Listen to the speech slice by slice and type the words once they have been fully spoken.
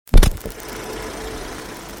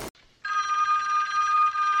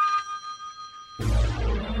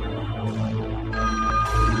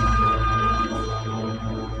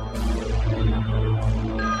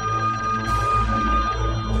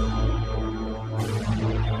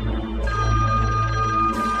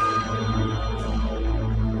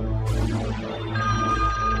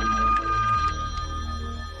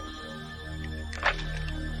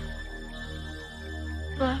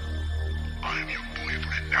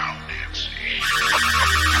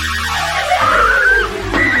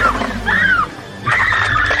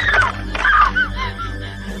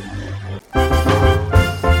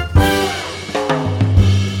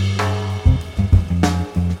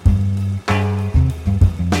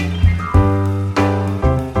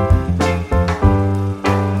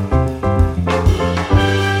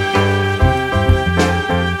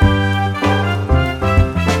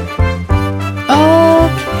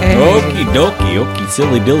dokie, okie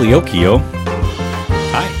silly dilly okio.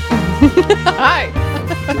 Hi. Hi.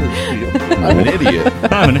 I'm an idiot.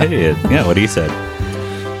 I'm an idiot. Yeah, what he said.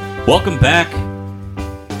 Welcome back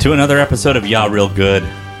to another episode of Ya Real Good.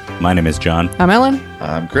 My name is John. I'm Ellen.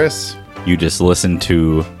 I'm Chris. You just listened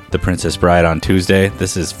to The Princess Bride on Tuesday.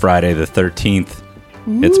 This is Friday the 13th.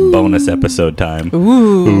 It's bonus episode time.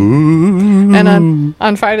 Ooh. And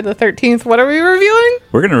on Friday the 13th, what are we reviewing?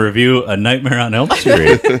 We're going to review A Nightmare on Elm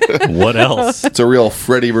Street. What else? It's a real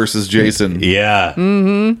Freddy versus Jason. Yeah.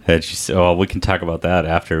 Mm-hmm. Oh, we can talk about that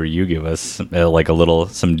after you give us some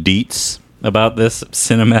deets about this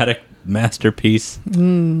cinematic masterpiece.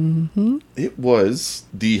 Mm-hmm. It was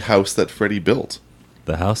the house that Freddy built.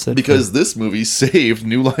 The house that... Because this movie saved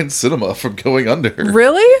New Line Cinema from going under.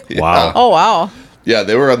 Really? Yeah. Wow. Oh, wow. Yeah,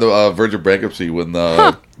 they were on the verge of bankruptcy when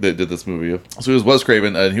they did this movie. So it was Wes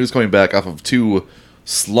Craven, and he was coming back off of two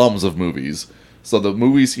slums of movies. So the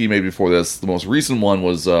movies he made before this, the most recent one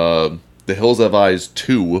was The Hills Have Eyes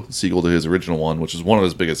 2, sequel to his original one, which is one of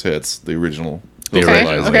his biggest hits, the original Hills Have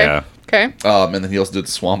Eyes. Okay. Yeah. Okay. And then he also did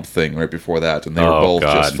Swamp Thing right before that, and they were both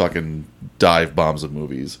just fucking dive bombs of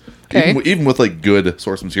movies. Okay. Even with like good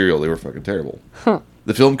source material, they were fucking terrible. Huh.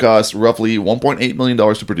 The film cost roughly $1.8 million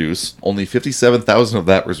to produce. Only $57,000 of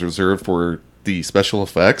that was reserved for the special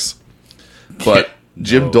effects. But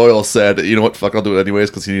Jim Doyle said, "You know what? Fuck, I'll do it anyways,"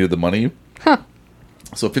 because he needed the money. Huh.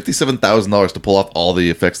 So $57,000 to pull off all the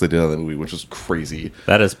effects they did on the movie, which is crazy.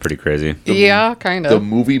 That is pretty crazy. Yeah, kind The of.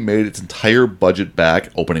 movie made its entire budget back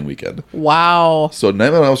opening weekend. Wow. So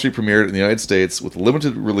Nightmare on Elm Street premiered in the United States with a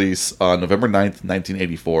limited release on November 9th,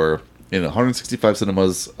 1984. In 165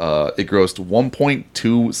 cinemas, it grossed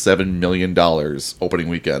 $1.27 million opening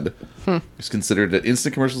weekend. It's considered an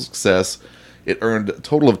instant commercial success. It earned a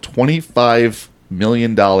total of $25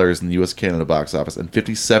 million in the U.S. Canada box office and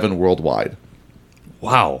 $57 worldwide.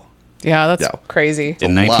 Wow. Yeah, that's Yeah. crazy.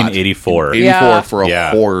 In A lot. 1984. 84 Yeah. for a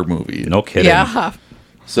Yeah. horror movie. No kidding. Yeah.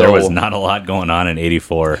 So, There was not a lot going on in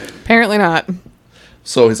 84. Apparently not.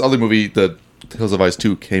 So his other movie, The Hills of Ice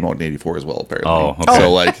 2, came out in 84 as well, apparently. Oh, okay.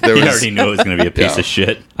 So like there He was already knew it was going to be a piece Yeah. of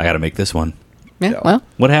shit. I got to make this one. Yeah. Yeah. Well,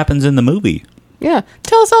 What happens in the movie? yeah.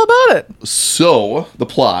 Tell us all about it. So, the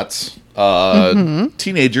plot.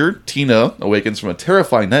 Teenager Tina awakens from a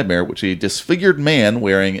terrifying nightmare, which a disfigured man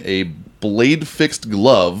wearing a blade-fixed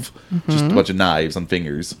glove, just a bunch of knives on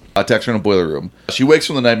fingers, attacks her in a boiler room. She wakes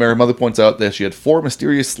from the nightmare. Her mother points out that she had 4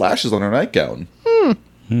 mysterious slashes on her nightgown. On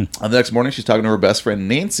the next morning, she's talking to her best friend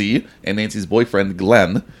Nancy and Nancy's boyfriend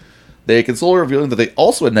Glenn. They console her, revealing that they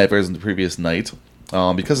also had nightmares in the previous night.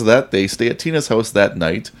 Because of that, they stay at Tina's house that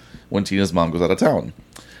night when Tina's mom goes out of town.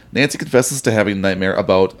 Nancy confesses to having a nightmare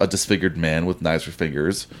about a disfigured man with knives for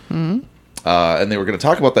fingers. And they were going to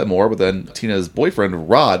talk about that more, but then Tina's boyfriend,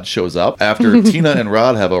 Rod, shows up. After Tina and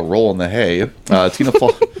Rod have a roll in the hay,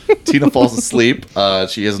 Tina falls asleep.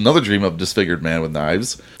 She has another dream of a disfigured man with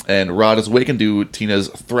knives. And Rod is awakened to Tina's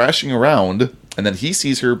thrashing around, and then he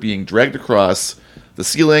sees her being dragged across the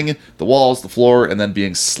ceiling, the walls, the floor, and then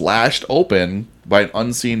being slashed open by an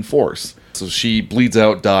unseen force. So she bleeds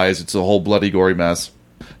out, dies. It's a whole bloody, gory mess.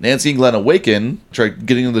 Nancy and Glenn awaken, try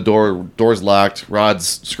getting in the door, door's locked,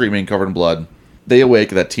 Rod's screaming, covered in blood. They awake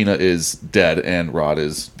that Tina is dead and Rod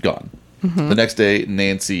is gone. The next day,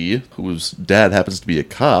 Nancy, whose dad happens to be a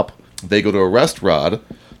cop, they go to arrest Rod.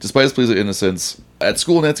 Despite his pleas of innocence, at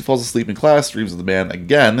school, Nancy falls asleep in class, dreams of the man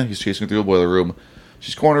again. He's chasing her through a boiler room.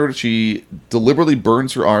 She's cornered. She deliberately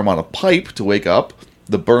burns her arm on a pipe to wake up.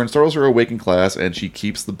 The burn startles her awake in class, and she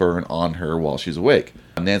keeps the burn on her while she's awake.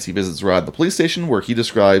 Nancy visits Rod at the police station, where he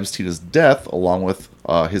describes Tina's death, along with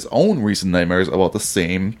his own recent nightmares about the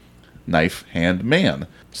same knife-hand man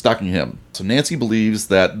stalking him. So Nancy believes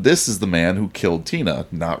that this is the man who killed Tina,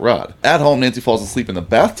 not Rod. At home, Nancy falls asleep in the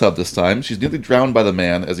bathtub this time. She's nearly drowned by the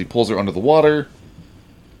man as he pulls her under the water.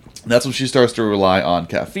 And that's when she starts to rely on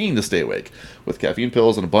caffeine to stay awake, with caffeine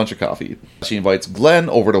pills and a bunch of coffee. She invites Glenn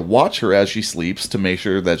over to watch her as she sleeps to make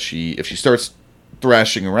sure that if she starts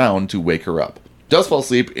thrashing around, to wake her up. Does fall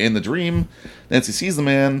asleep in the dream. Nancy sees the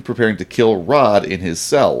man preparing to kill Rod in his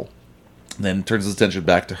cell. Then turns his attention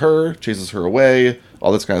back to her, chases her away,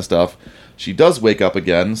 all this kind of stuff. She does wake up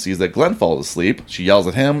again, sees that Glenn falls asleep. She yells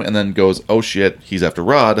at him and then goes, "Oh shit, he's after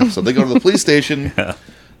Rod." So they go to the police station.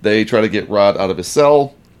 They try to get Rod out of his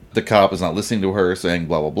cell. The cop is not listening to her, saying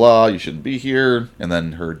blah, blah, blah, you shouldn't be here. And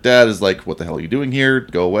then her dad is like, "What the hell are you doing here?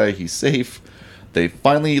 Go away, he's safe." They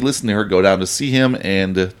finally listen to her, go down to see him,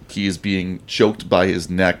 and he is being choked by his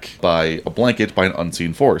neck by a blanket by an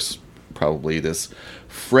unseen force. Probably this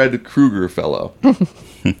Fred Krueger fellow.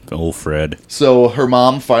 Old Fred. So her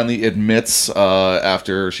mom finally admits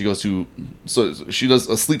after she goes to... So she does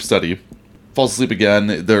a sleep study falls asleep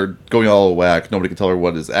again. They're going all whack. Nobody can tell her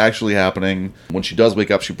what is actually happening. When she does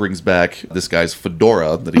wake up, she brings back this guy's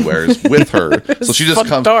fedora that he wears with her. So she just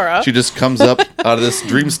comes up out of this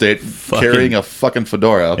dream state carrying a fucking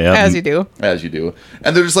fedora. Yep. As you do. As you do.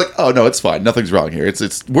 And they're just like, oh, no, it's fine. Nothing's wrong here.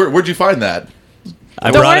 It's where'd you find that?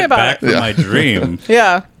 I brought it back from my dream.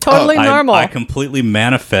 Yeah, totally normal. I completely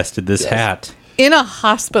manifested this hat. In a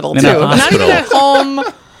hospital, too. Not even at home.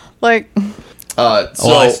 Like...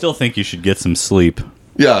 I still think you should get some sleep.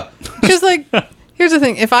 Yeah. Because, like, here's the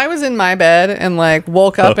thing. If I was in my bed and, like,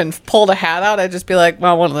 woke up and pulled a hat out, I'd just be like,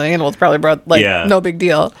 well, one of the animals probably brought, like, no big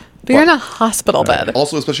deal. But you're in a hospital bed.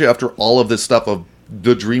 Also, especially after all of this stuff of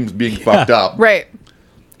the dreams being fucked up. Right.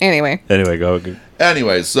 Anyway, go.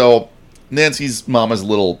 Anyways, so Nancy's mom is a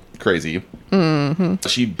little crazy. Mm-hmm.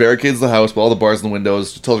 She barricades the house with all the bars and the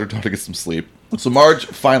windows. She tells her daughter to get some sleep. So Marge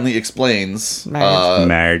finally explains...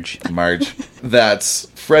 Marge. That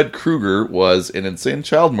Fred Krueger was an insane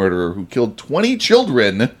child murderer who killed 20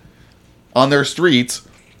 children on their street,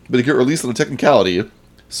 but he got released on a technicality.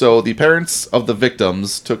 So the parents of the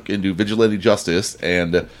victims took into vigilante justice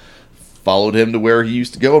and followed him to where he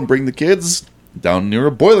used to go and bring the kids down near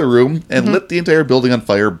a boiler room and lit the entire building on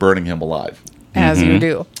fire, burning him alive. As you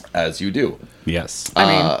do. As you do. Yes. I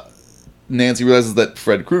mean... Nancy realizes that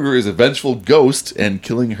Fred Krueger is a vengeful ghost and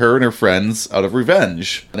killing her and her friends out of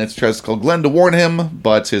revenge. Nancy tries to call Glenn to warn him,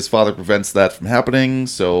 but his father prevents that from happening,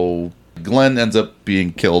 so Glenn ends up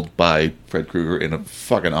being killed by Fred Krueger in a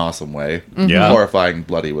fucking awesome way. Yeah. Horrifying,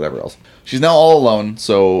 bloody, whatever else. She's now all alone,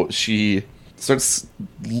 so she starts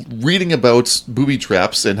reading about booby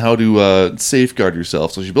traps and how to safeguard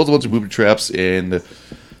yourself. So she builds a bunch of booby traps and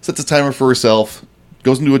sets a timer for herself,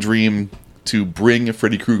 goes into a dream to bring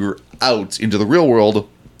Freddy Krueger out into the real world,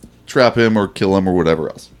 trap him or kill him or whatever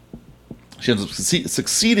else. She ends up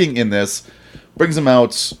succeeding in this, brings him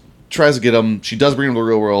out, tries to get him. She does bring him to the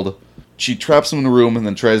real world. She traps him in a room and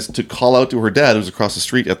then tries to call out to her dad, who's across the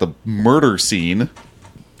street at the murder scene.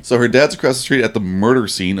 So her dad's across the street at the murder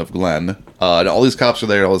scene of Glenn. And all these cops are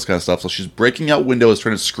there and all this kind of stuff. So she's breaking out windows,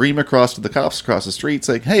 trying to scream across to the cops across the street,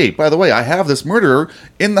 saying, hey, by the way, I have this murderer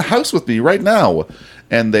in the house with me right now.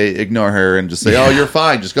 And they ignore her and just say, oh, you're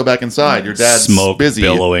fine. Just go back inside. Your dad's Smoke busy.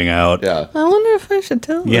 billowing out. Yeah. I wonder if I should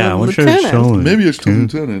tell the I wonder lieutenant. Maybe I should tell the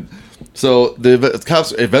lieutenant. So the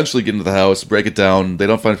cops eventually get into the house, break it down. They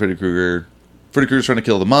don't find Freddy Krueger. Freddy Krueger's trying to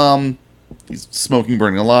kill the mom. He's smoking,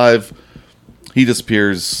 burning alive. He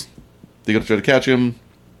disappears. They go to try to catch him.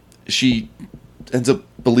 She ends up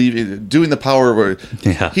doing the power where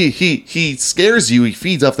he scares you. He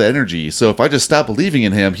feeds off the energy. So if I just stop believing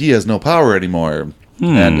in him, he has no power anymore.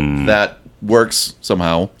 And that works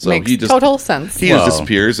somehow. So Makes total sense. He just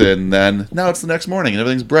disappears, and then now it's the next morning, and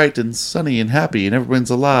everything's bright and sunny and happy, and everyone's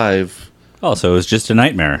alive. Oh, so it was just a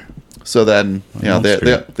nightmare. So then,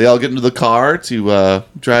 they all get into the car to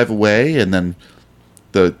drive away, and then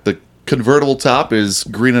the convertible top is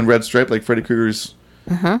green and red striped like Freddy Krueger's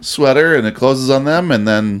sweater, and it closes on them, and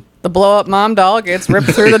then the blow-up mom doll gets ripped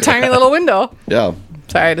through the tiny little window. Yeah.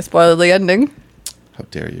 Sorry to spoil the ending. How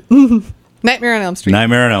dare you. Nightmare on Elm Street.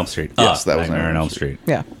 Nightmare on Elm Street. Yes, that was Nightmare on Elm Street.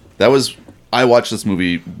 Yeah. That was... I watched this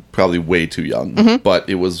movie probably way too young, but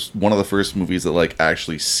it was one of the first movies that like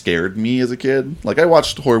actually scared me as a kid. Like I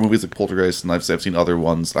watched horror movies like Poltergeist, and I've seen other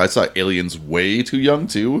ones. I saw Aliens way too young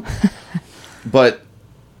too, but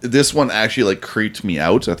this one actually like creeped me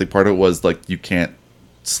out. I think part of it was like you can't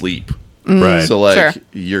sleep, right? So like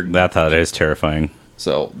that thought is terrifying.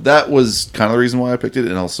 So that was kind of the reason why I picked it,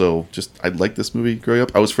 and also just I liked this movie growing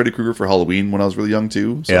up. I was Freddy Krueger for Halloween when I was really young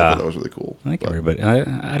too, so I thought that was really cool. I think everybody.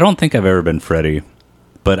 I don't think I've ever been Freddy,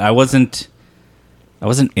 but I wasn't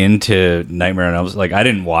into Nightmare on Elm Street. Like I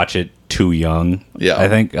didn't watch it too young. Yeah, I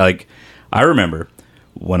think like I remember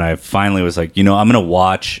when I finally was like, I'm gonna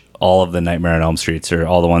watch all of the Nightmare on Elm Streets or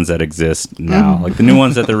all the ones that exist now, like the new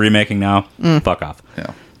ones that they're remaking now. Fuck off.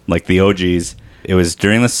 Yeah, like the OGs. It was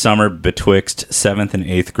during the summer betwixt 7th and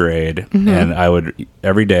 8th grade, and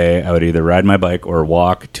every day I would either ride my bike or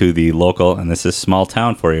walk to the local, and this is small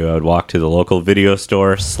town for you, I would walk to the local video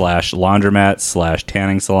store / laundromat /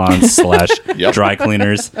 tanning salons / dry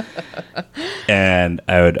cleaners, and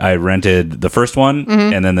I rented the first one,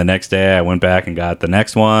 and then the next day I went back and got the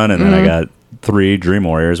next one, and then I got 3 Dream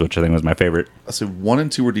Warriors, which I think was my favorite. I say 1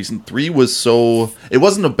 and 2 were decent. 3 was it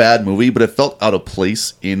wasn't a bad movie, but it felt out of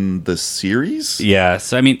place in the series. Yeah,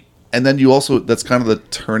 so I mean, and then you also that's kind of the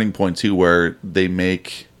turning point too, where they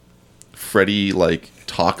make Freddy like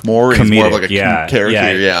talk more. And he's more of like a character.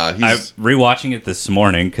 Yeah, I'm rewatching it this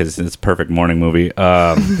morning because it's a perfect morning movie.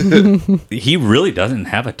 He really doesn't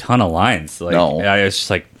have a ton of lines. Like, no, I was just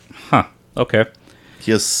like, huh, okay.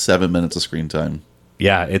 He has 7 minutes of screen time.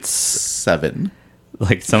 Yeah, it's 7.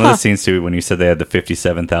 like some of the scenes too. When you said they had the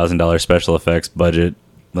 $57,000 special effects budget,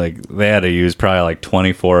 like they had to use probably like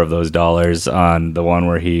 24 of those dollars on the one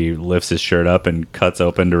where he lifts his shirt up and cuts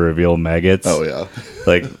open to reveal maggots. Oh yeah,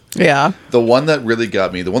 like Yeah. the one that really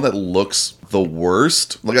got me, the one that looks the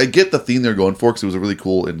worst. Like I get the theme they're going for because it was a really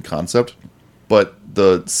cool in concept, but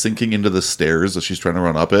the sinking into the stairs that she's trying to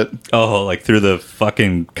run up it. oh, like through the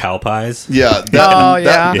fucking cow pies. Yeah,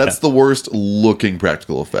 that's the worst looking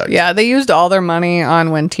practical effect. Yeah, they used all their money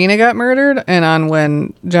on when Tina got murdered and on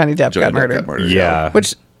when Johnny Depp got murdered. Yeah.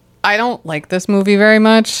 Which I don't like this movie very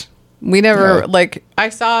much. We never, Yeah. like, I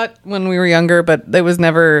saw it when we were younger, but it was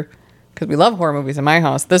never, because we love horror movies in my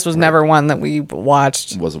house. This was never one that we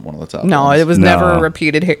watched. It wasn't one of the top No, ones. it was No. never a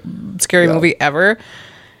repeated scary movie ever.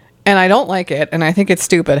 And I don't like it, and I think it's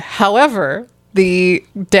stupid. However, the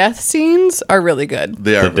death scenes are really good.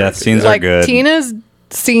 They are The death scenes Like, are good. Tina's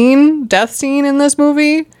death scene in this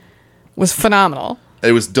movie was phenomenal.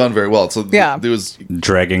 It was done very well. So Yeah. there was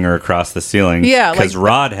Dragging her across the ceiling. Yeah, because like-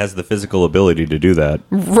 Rod has the physical ability to do that.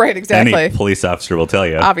 Right, exactly. Any police officer will tell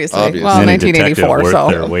you. Obviously. Well, Any detective 1984,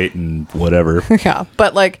 worth their so. weight and whatever. Yeah,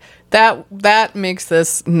 but like that makes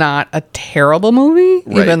this not a terrible movie,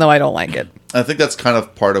 Right. even though I don't like it. I think that's kind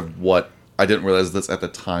of part of what I didn't realize this at the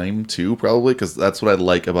time too, probably because that's what I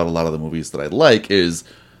like about a lot of the movies that I like is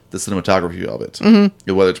the cinematography of it.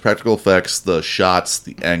 Mm-hmm. Whether it's practical effects, the shots,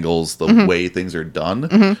 the angles, the way things are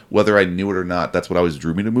done. Whether I knew it or not, that's what always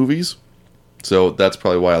drew me to movies. So that's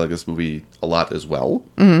probably why I like this movie a lot as well.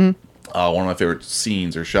 One of my favorite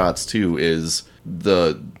scenes or shots too is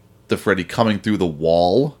the Freddy coming through the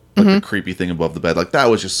wall, like the creepy thing above the bed. Like that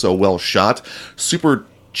was just so well shot, super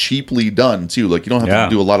cheaply done too. Like you don't have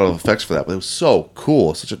to do a lot of effects for that, but it was so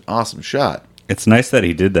cool. Such an awesome shot. It's nice that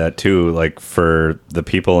he did that too, like for the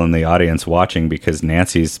people in the audience watching, because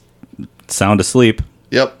Nancy's sound asleep.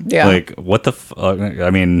 Yep. Yeah. Like what the? I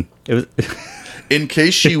mean, it was. In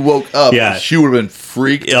case she woke up, Yeah. she would have been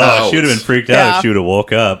freaked out. She would have been freaked out Yeah. if she would have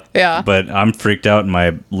woke up. Yeah. But I'm freaked out in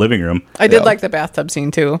my living room. I did Yeah. like the bathtub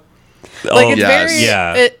scene too. Like it's yes. very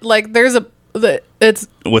Yeah. It like there's it's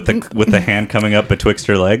With the hand coming up betwixt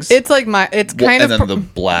her legs. like it's Well, kind and of then the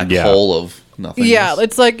black Yeah. hole of nothing. yeah,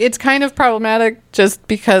 it's kind of problematic just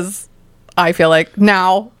because I feel like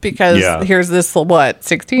now because Yeah. here's this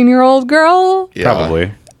 16-year-old girl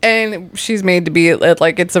Probably. and she's made to be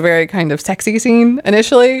like it's a very kind of sexy scene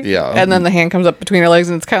initially. Yeah. And then the hand comes up between her legs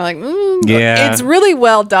and it's kind of like Yeah. It's really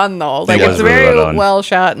well done though. Like was it's really very well done. well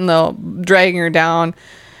shot and the dragging her down.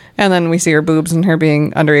 And then we see her boobs and her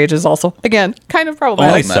being underage is also again kind of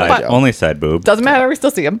problematic. But Only side boob. doesn't matter. We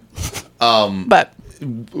still see him. But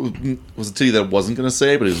was a titty that I wasn't going to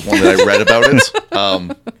say, but it was one that I read about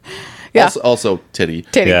it. yeah, Also titty.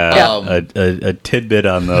 titty. Yeah. A tidbit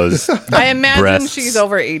on those. I imagine breasts. she's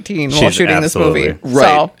over 18 while She's shooting this movie. absolutely.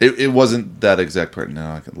 Right. So It wasn't that exact part. No,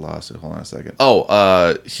 I lost it. Hold on a second.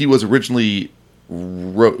 Oh, he was originally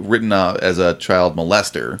written as a child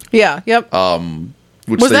molester. yeah, yep.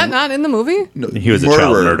 Which Was they- that not in the movie? No, He was a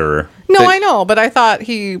child murderer. No, They- I know, but I thought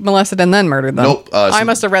he molested and then murdered them. Nope, I so-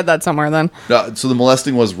 must have read that somewhere then. So the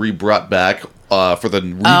molesting was brought back for the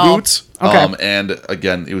reboot. okay. And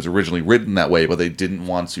again, it was originally written that way, but they didn't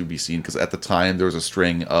want to be seen because at the time there was a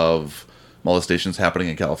string of molestations happening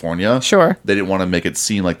in California. Sure. They didn't want to make it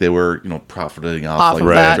seem like they were, profiting off Off like of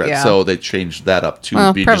that. that, yeah. So they changed that up to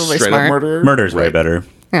Well, be just probably straight smart. up murder. Murder's way Right. better.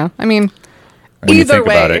 Yeah, I mean, When you either think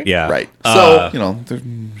way, about it, yeah. Right. So, they're-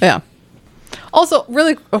 yeah. Also,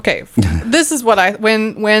 really, okay. This is what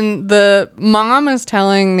when the mom is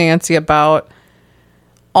telling Nancy about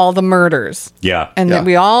all the murders, Yeah. and Yeah. that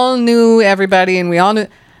we all knew everybody, and we all knew,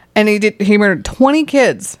 and he murdered 20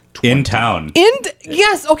 kids. In town.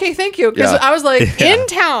 Yes, okay, thank you. Because Yeah. I was like, Yeah. in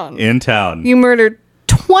town, In town. you murdered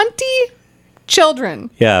 20 children.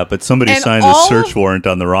 Yeah, but somebody And signed a all search of- warrant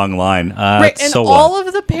on the wrong line. Right, and so all what?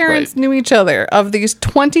 of the parents Right. knew each other of these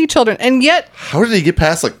 20 children, and yet, how did he get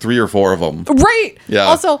past like 3 or 4 of them? right? Yeah.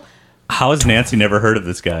 Also, How has Nancy never heard of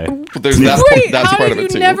this guy? There's that, right? that's How part did of you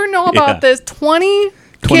it too. never know about Yeah. this? 20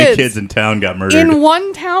 20 kids in town got murdered. in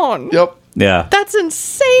one town. Yep. Yeah. That's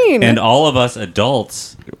insane. And all of us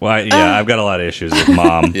adults. Well, yeah, I've got a lot of issues with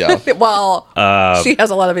mom. Yeah. well, she has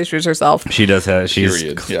a lot of issues herself. She does have. She's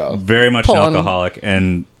Period, yeah. very much an Pulling- alcoholic,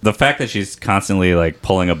 and the fact that she's constantly like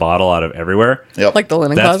pulling a bottle out of everywhere. Yep. Like the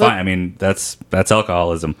linen That's closet. fine. I mean, that's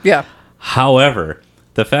alcoholism. Yeah. However,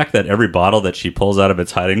 the fact that every bottle that she pulls out of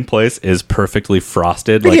its hiding place is perfectly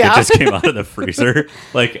frosted, like Yeah. it just came out of the freezer.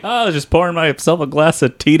 Like, oh, I was just pouring myself a glass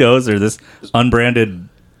of Tito's or this unbranded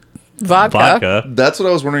Vodka. That's what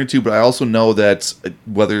I was wondering too, but I also know that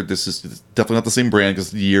whether this is definitely not the same brand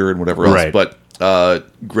because year and whatever else, Right. but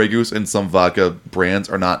Grey Goose and some vodka brands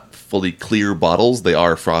are not fully clear bottles. They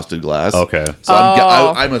are frosted glass. Okay. So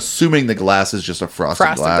I'm assuming the glass is just a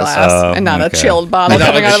frosted glass. And not okay. a chilled bottle Not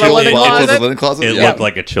coming like out a of the chilled linen bottle from the closet. linen closet. It Yeah. looked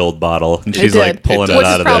like a chilled bottle, and It she's did. like pulling it Which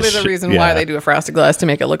out is of probably this. the reason yeah. why they do a frosted glass to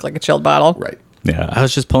make it look like a chilled bottle. Right. Yeah, I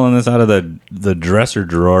was just pulling this out of the dresser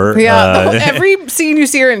drawer. Yeah, every scene you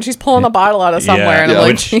see her in, she's pulling a bottle out of somewhere, and I'm like,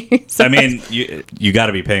 which, Jesus. I mean, you got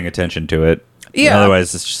to be paying attention to it. Yeah.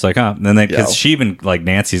 Otherwise, it's just like, oh. And then because Yeah. she even like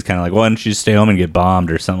Nancy's kind of like, why don't you stay home and get bombed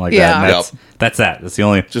or something like Yeah. that? And that's that. That's the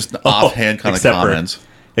only Just an offhand kind of except comment.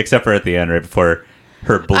 Except for at the end, right before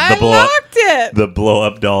her I locked it. the blow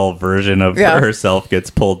up doll version of Yeah. herself gets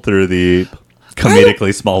pulled through the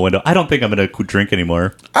comedically small window. I don't think I'm gonna drink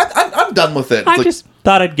anymore. I'm done with it. I It's like, just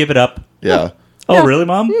thought I'd give it up. yeah. Oh, Yeah. really,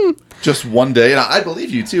 Mom? Just one day, and I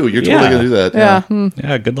believe you too. You're totally Yeah. gonna do that. Yeah.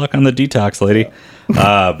 Yeah, good luck on the detox, lady.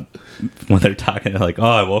 When they're talking, they're like, oh,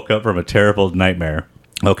 I woke up from a terrible nightmare.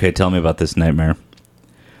 Okay, tell me about this nightmare.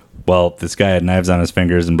 Well, this guy had knives on his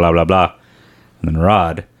fingers and blah, blah, blah. And then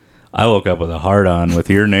Rod, I woke up with a heart on with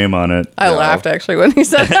your name on it. I laughed actually when he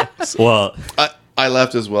said that. Well, I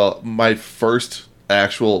laughed as well. My first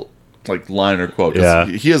actual like line or quote. 'Cause Yeah.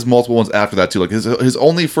 he has multiple ones after that too. Like his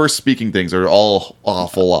only first speaking things are all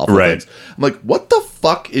awful Right. things. I'm like, what the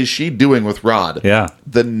fuck is she doing with Rod? Yeah.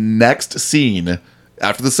 The next scene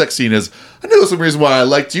after the sex scene is, I knew there was some reason why I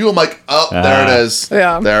liked you. I'm like, oh, there it is.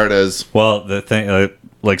 Yeah. There it is. well, the thing,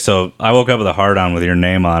 so I woke up with a heart on with your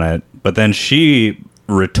name on it, but then she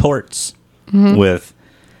retorts with,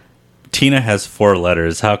 Tina has 4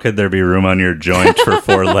 letters. How could there be room on your joint for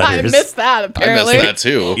 4 I letters? missed that I apparently. missed that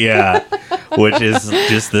too. Yeah, which is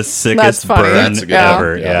just the sickest funny. burn That's a good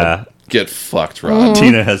ever. one. Yeah. Get fucked, Rod.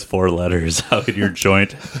 Tina has 4 letters. How could your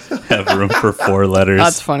joint have room for 4 letters?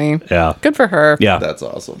 That's funny. Yeah. Good for her. Yeah. That's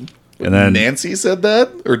awesome. And then Nancy said that,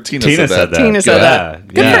 or Tina Tina said that. Tina said that.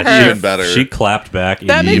 Good yeah, for her. Even better. She clapped back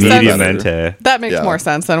That makes sense. immediatamente. That makes Yeah. more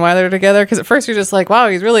sense than why they're together. Because at first you're just like, wow,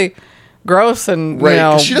 he's really gross and Right, you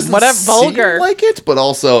know 'cause she doesn't whatever seem vulgar. like it, but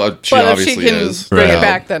also she but if obviously she can is. bring Right. it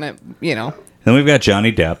back, then it Then we've got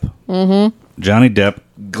Johnny Depp. Mm-hmm. Johnny Depp.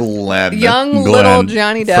 Glenn. young Glenn, little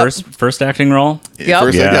Johnny Depp. First acting role. Yep.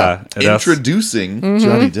 First, Yeah, that's- introducing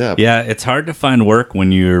Johnny Depp. Yeah, it's hard to find work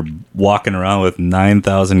when you're walking around with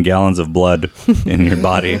 9,000 gallons of blood in your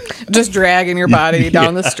body. Just dragging your body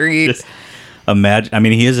down the street. Just imagine. I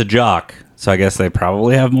mean, he is a jock, so I guess they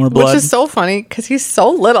probably have more blood. Which is so funny because he's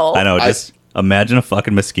so little. I know. Just imagine a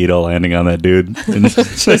fucking mosquito landing on that dude and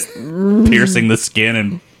just piercing the skin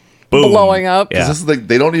and boom, Blowing up. Yeah, This is like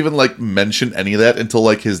they don't even like mention any of that until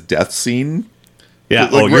like his death scene. yeah.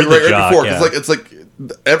 Like, Oh, you're the jock. before. Yeah. It's like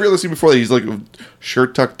every other scene before that, he's like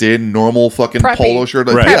shirt tucked in, normal fucking Preppy. polo shirt,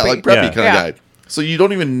 like, Right. yeah, like preppy Yeah. kind of Yeah. guy. So you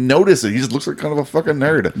don't even notice it. He just looks like kind of a fucking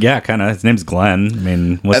nerd. Yeah, kind of. His name's Glenn. I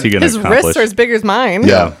mean, what's And he gonna His accomplish? wrists are as big as mine.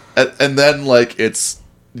 Yeah, and then like it's.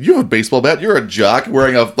 You have a baseball bat. You're a jock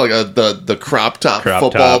wearing the crop top Crop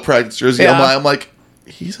football top. practice jersey. Yeah. I'm like,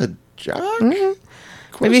 he's a jock.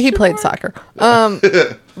 Maybe he played soccer.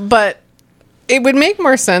 But it would make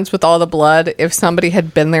more sense with all the blood if somebody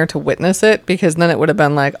had been there to witness it, because then it would have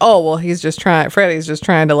been like, oh, well, Freddy's just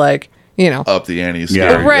trying to like, you know, Up the ante. Yeah.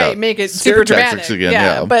 Scare, right, make it Scare super tactics dramatic. again.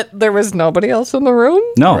 Yeah, But there was nobody else in the room.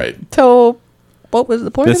 No, right. So what was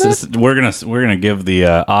the point This of is that? we're gonna give the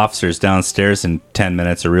officers downstairs in 10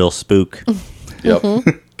 minutes a real spook Yep.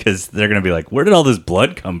 because they're gonna be like, where did all this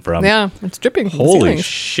blood come from? Yeah, it's dripping from the Holy ceilings.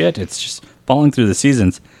 shit! It's just falling through the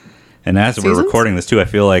seasons. And as we're Seasons? recording this too, I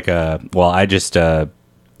feel like I just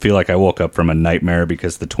feel like I woke up from a nightmare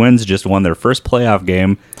because the Twins just won their first playoff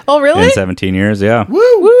game Oh, really? in 17 years. Yeah. Woo!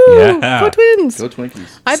 Woo! Yeah. Go Twins! Go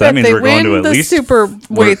Twinkies. I So that bet means they we're going to win at the least super.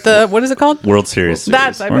 Wait, the what is it called? World Series.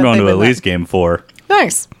 That's. I we're bet going they to at win least game 4. that.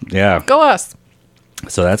 Nice. Yeah. Go us.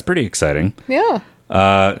 So that's pretty exciting. Yeah.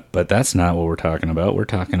 But that's not what we're talking about. We're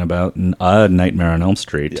talking about a Nightmare on Elm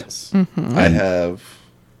Street. Yes. I have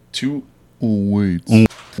two. Wait.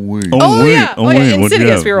 Oh, yeah. Oh, yeah. what'd you Insidious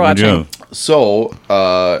have? we were What'd you watching. have? So,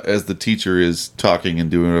 as the teacher is talking and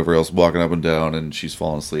doing whatever else, walking up and down, and she's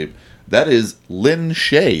falling asleep, that is Lynn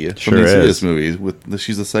Shay from Sure the Insidious is. movie.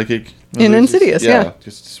 She's a psychic In Insidious, yeah.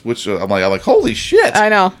 Just which I'm like, holy shit! I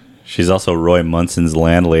know. She's also Roy Munson's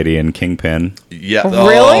landlady in Kingpin. Yeah.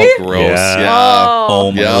 Really? Oh, gross. Yeah. Yeah.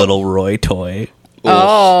 Oh, my Yeah. little Roy toy.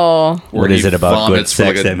 Oh. Where What is he it about good vomits for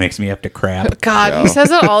sex like a- that makes me have to crap? God, Yeah. he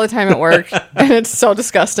says it all the time at work, and it's so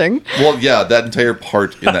disgusting. Well, yeah, that entire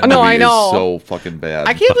part in that No, movie I know. is so fucking bad.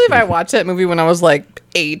 I can't believe I watched that movie when I was like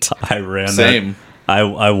 8. I ran Same.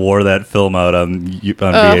 I wore that film out on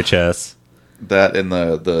VHS. That and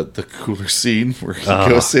the cooler scene where he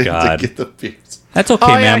goes in to get the beers. That's okay,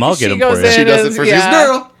 ma'am. I'll get them for you. She does it first. She goes,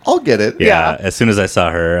 no, I'll get it. Yeah. As soon as I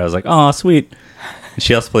saw her, I was like, oh, sweet.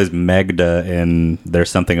 She also plays Magda in There's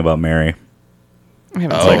Something About Mary.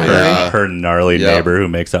 It's like her gnarly neighbor who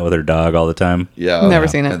makes out with her dog all the time. Yeah. Never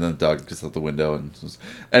seen it. And then the dog gets out the window. And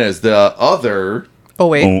as the other... Oh,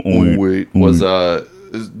 wait. Was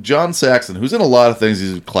John Saxon, who's in a lot of things.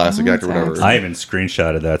 He's a classic actor, whatever. I even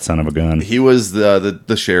screenshotted that son of a gun. He was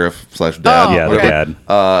the sheriff / dad. The dad.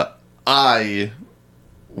 I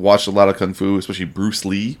watched a lot of Kung Fu, especially Bruce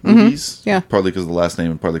Lee movies. Yeah. Partly because of the last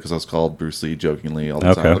name and partly because I was called Bruce Lee jokingly all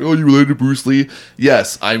the time. Like, oh, you related to Bruce Lee?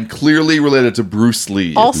 Yes, I'm clearly related to Bruce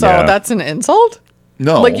Lee. Also, that's an insult?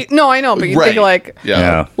 No. No, I know, but you think like...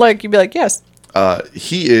 Yeah. Like, you'd be like, yes.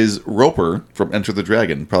 He is Roper from Enter the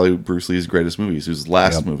Dragon, probably Bruce Lee's greatest movies. His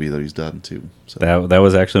last movie that he's done too. So. That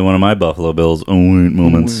was actually one of my Buffalo Bills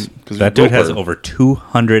moments. That dude has over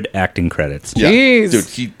 200 acting credits. Yeah. Jeez. Dude,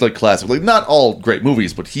 he like classic. Like not all great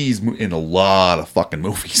movies, but he's in a lot of fucking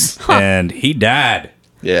movies. And he died.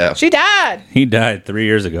 Yeah. She died. He died 3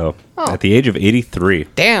 years ago at the age of 83.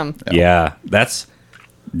 Damn. Yeah, that's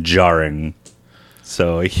jarring.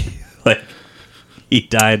 So he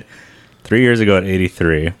died 3 years ago at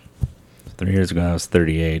 83. 3 years ago I was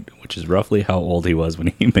 38, which is roughly how old he was when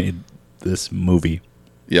he made this movie.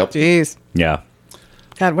 Yep. Jeez. Yeah.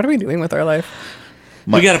 God, what are we doing with our life?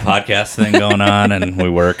 We got a podcast thing going on, and we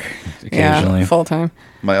work occasionally. Yeah, full time.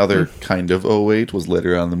 My other kind of 08 was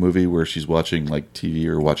later on in the movie where she's watching like TV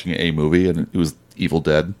or watching a movie, and it was Evil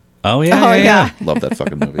Dead. Oh, yeah. Love that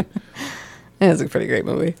fucking movie. It is a pretty great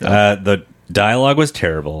movie. The dialogue was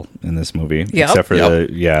terrible in this movie, except for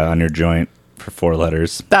on your joint for 4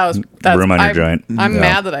 letters. That's room on your joint. I'm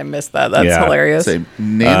mad that I missed that. That's hilarious. Same.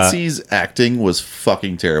 Nancy's acting was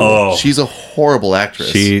fucking terrible. Oh. She's a horrible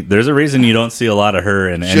actress. There's a reason you don't see a lot of her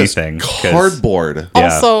in anything. Cardboard.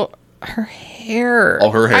 Also, her hair.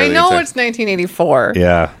 Oh, her hair. I know it's 1984.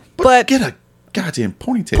 Yeah. But get a goddamn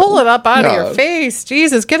ponytail. Pull it up out of your face.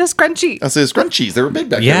 Jesus, get a scrunchie. I say scrunchies. They were big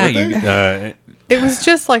back then. It was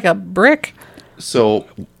just like a brick. So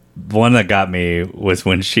one that got me was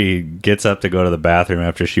when she gets up to go to the bathroom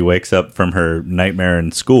after she wakes up from her nightmare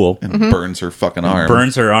in school and burns her fucking arm.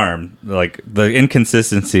 Burns her arm. Like the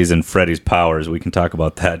inconsistencies in Freddy's powers, we can talk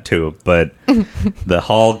about that too. But the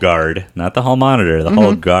hall guard, not the hall monitor, the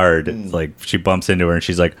hall guard, like she bumps into her and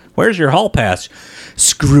she's like, "Where's your hall pass?"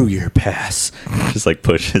 "Screw your pass." Just like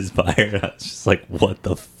pushes by her. It's just like, what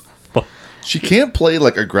the fuck? She can't play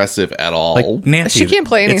like aggressive at all. Like Nancy, she can't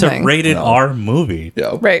play anything. It's a rated R movie.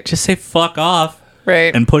 Yeah. Right. Just say fuck off.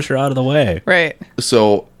 Right. And push her out of the way. Right.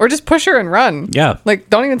 So or just push her and run. Yeah. Like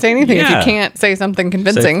don't even say anything if you can't say something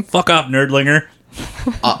convincing. Say, fuck off, nerdlinger.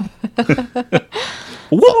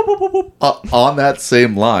 On that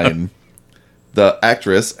same line, the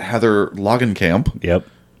actress Heather Langenkamp. Yep.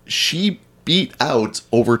 She beat out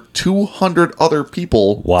over 200 other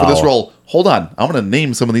people for this role. Hold on. I'm going to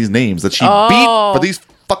name some of these names that she beat for these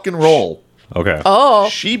fucking role. Okay. Oh.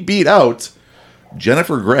 She beat out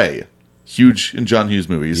Jennifer Grey, huge in John Hughes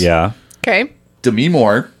movies. Yeah. Okay. Demi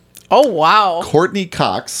Moore. Oh, wow. Courtney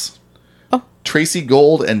Cox. Tracy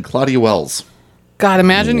Gold and Claudia Wells. God,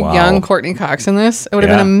 imagine young Courtney Cox in this. It would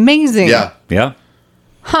have been amazing. Yeah. Yeah.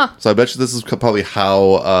 Huh. So I bet you this is probably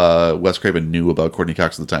how Wes Craven knew about Courtney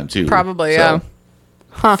Cox at the time, too. Probably, yeah.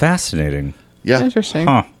 Huh. Fascinating. Yeah. Interesting.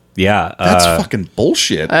 Huh. Yeah. That's fucking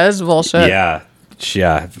bullshit. That is bullshit. Yeah.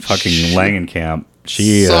 Yeah. Fucking Langenkamp.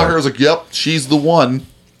 She saw her, I was like, yep, she's the one.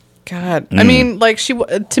 God. I mean, like,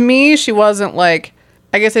 to me, she wasn't like,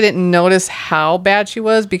 I guess I didn't notice how bad she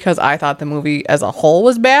was because I thought the movie as a whole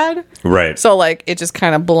was bad. Right. So, like, it just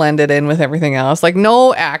kind of blended in with everything else. Like,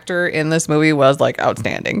 no actor in this movie was, like,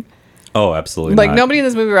 outstanding. Oh, absolutely like, not. nobody in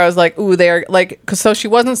this movie where I was like, ooh, they're, like, so she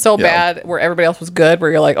wasn't so bad where everybody else was good,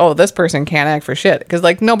 where you're like, oh, this person can't act for shit. Because,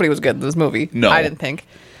 like, nobody was good in this movie. No. I didn't think.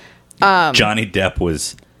 Johnny Depp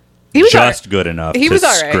was He was just good enough He to was all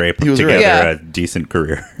right. scrape He was together right. a decent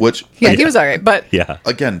career. Which, Yeah, he was all right. But Yeah.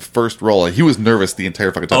 again, first role. He was nervous the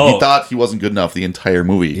entire fucking time. Oh. He thought he wasn't good enough the entire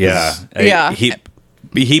movie. Yeah. Yeah.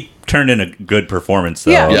 He turned in a good performance,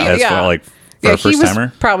 though, Yeah, as far, like, for a he was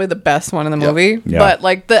first-timer. probably the best one in the movie. Yeah. But,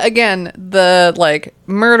 like, the like,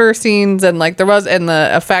 murder scenes and, like, and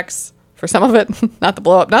the effects for some of it, not the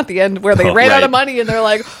blow up, not the end where they ran out of money and they're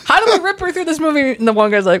like, how do we rip her through this movie? And the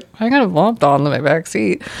one guy's like, I got a bump on my back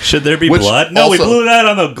seat. Should there be blood? No, we blew that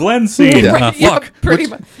on the Glen scene. Yeah. Fuck. Pretty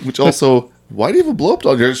much. Which also, why do you have a blow up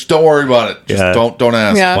doll? Just don't worry about it. Just don't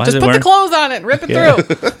ask. Yeah, Why just is it put the wearing- clothes on it and rip it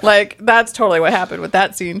through. Like, that's totally what happened with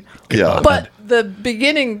that scene. Yeah. But the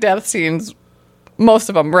beginning death scenes, most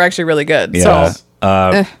of them were actually really good. Yeah.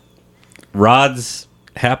 So, Rod's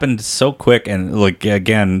happened so quick, and like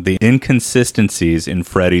again, the inconsistencies in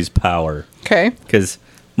Freddy's power. okay. Because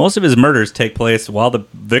most of his murders take place while the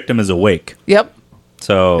victim is awake. Yep.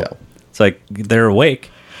 So it's like they're awake.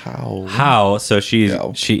 How? How? So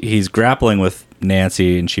he's grappling with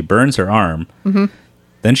Nancy, and she burns her arm. Mm-hmm.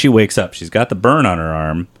 Then she wakes up. She's got the burn on her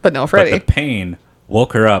arm, But no Freddy. But the pain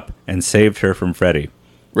woke her up and saved her from Freddy.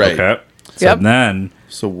 Right. Okay. So Yep. then,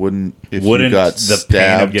 So wouldn't you got the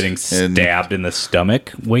pain of getting stabbed in the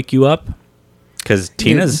stomach wake you up? Because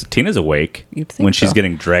Tina's awake You'd think when she's so.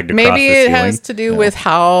 getting dragged across Maybe the it ceiling. has to do with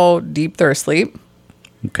how deep they're asleep.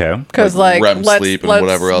 Okay. Because Like like, REM let's sleep and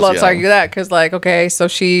whatever else, let's yeah. argue that. Because like, okay, so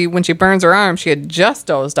when she burns her arm, she had just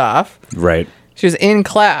dozed off. Right. She was in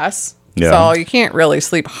class. Yeah. So you can't really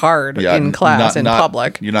sleep hard in class in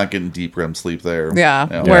public. You're not getting deep REM sleep there.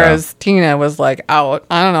 Yeah. Whereas Tina was like out.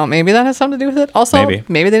 I don't know. Maybe that has something to do with it. Also,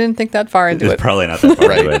 maybe they didn't think that far into It's it. probably not that far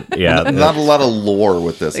Right. into it. Yeah. Not a lot of lore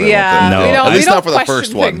with this. I Yeah. don't think. No. At We least don't not for the question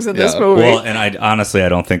first one. things in this Yeah. movie. Well, and I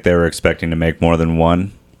don't think they were expecting to make more than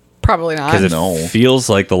one. Probably not. Because it No. feels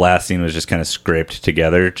like the last scene was just kind of scraped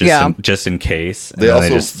together, just in case. And They then they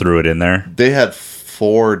also- just threw it in there. They had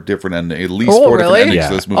 4 different endings, at least Oh, 4 really? different endings Yeah.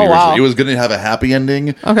 to this movie. Oh, wow. Originally. It was going to have a happy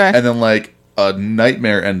ending, Okay. and then like a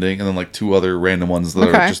nightmare ending, and then like 2 other random ones that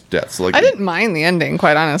Okay. are just deaths. So, like, I didn't mind the ending,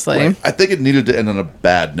 quite honestly. Right. I think it needed to end on a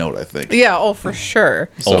bad note. I think. Yeah, for sure.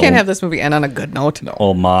 So- You can't have this movie end on a good note. No.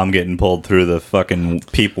 Old mom getting pulled through the fucking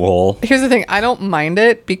peephole. Here's the thing. I don't mind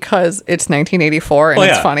it because it's 1984 and Oh,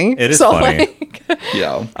 it's yeah. funny. It is so, funny. Like,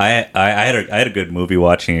 Yeah. I had a good movie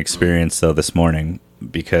watching experience though this morning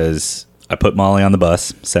because I put Molly on the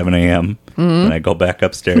bus 7 a.m. and I go back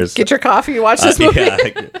upstairs. get your coffee, watch this movie. Yeah,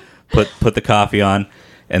 put the coffee on,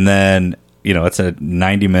 and then it's a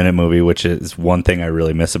 90-minute movie, which is one thing I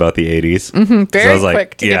really miss about the 80s. Very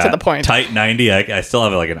quick to get to the point. Tight 90. I still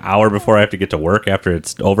have like an hour before I have to get to work after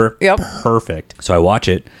it's over. Yep. Perfect. So I watch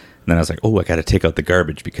it, and then I was like, oh, I got to take out the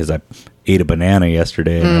garbage because I ate a banana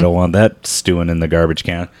yesterday, and I don't want that stewing in the garbage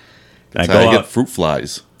can. And That's how I get fruit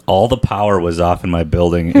flies. all the power was off in my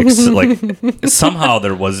building. Somehow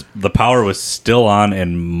the power was still on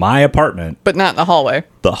in my apartment. But not in the hallway.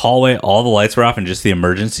 The hallway, all the lights were off, and just the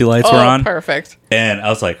emergency lights were Oh, on. perfect. And I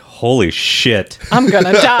was like, "Holy shit, I'm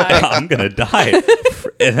gonna die. I'm gonna die!"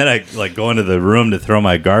 And then I go into the room to throw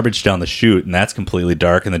my garbage down the chute, and that's completely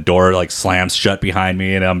dark, and the door slams shut behind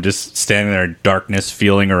me, and I'm just standing there in darkness,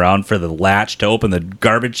 feeling around for the latch to open the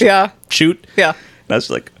garbage chute. Yeah. And I was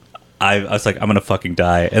like, I'm gonna fucking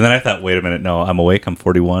die. And then I thought, wait a minute, no, I'm awake. I'm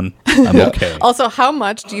 41. I'm okay. Also, how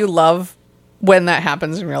much do you love when that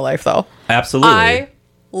happens in real life, though? Absolutely. I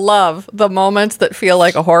love the moments that feel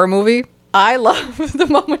like a horror movie. I love the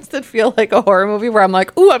moments that feel like a horror movie where I'm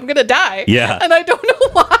like, ooh, I'm gonna die. Yeah. And I don't know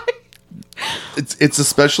why. It's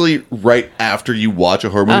especially right after you watch a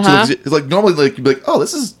horror movie. So it's like normally you'd be like, oh,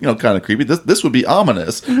 this is kind of creepy. This would be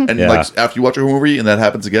ominous. And Yeah. after you watch a horror movie and that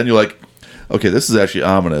happens again, you're like, okay, this is actually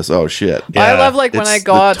ominous. Oh shit. Yeah. I love when It's I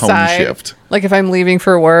go the tone outside, shift. like if I'm leaving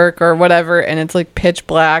for work or whatever, and it's pitch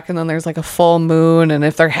black, and then there's a full moon, and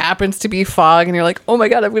if there happens to be fog, and you're like, oh my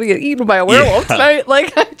god, I'm gonna get eaten by a werewolf tonight.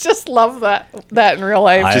 I just love that in real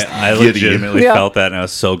life. I giddy. legitimately Yeah. felt that, and I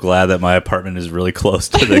was so glad that my apartment is really close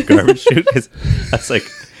to the garbage chute because I was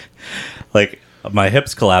like my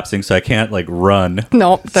hip's collapsing, so I can't run.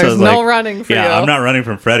 Nope, there's So, no running for you. I'm not running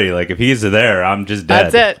from Freddy. If he's there, I'm just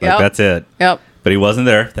dead. That's it, yep. That's it. Yep. But he wasn't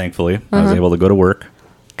there, thankfully. I was able to go to work.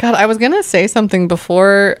 God, I was gonna say something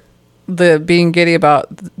before the being giddy about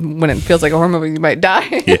when it feels like a horror movie, you might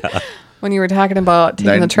die. Yeah. When you were talking about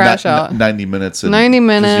taking the trash out. 90 minutes. 90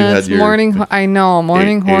 minutes, morning eight-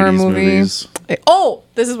 horror 80s movies. Oh,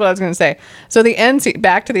 this is what I was going to say. So the end scene,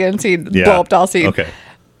 back to the end scene, Yeah. blow up doll scene. Okay.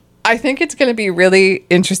 I think it's going to be really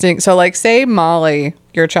interesting. So say Molly,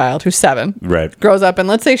 your child, who's 7, Right. grows up, and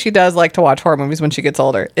let's say she does like to watch horror movies when she gets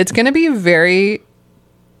older. It's going to be very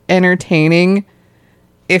entertaining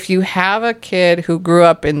if you have a kid who grew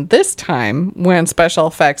up in this time when special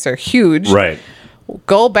effects are huge. Right.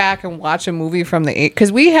 Go back and watch a movie from the 80s,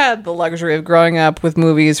 because we had the luxury of growing up with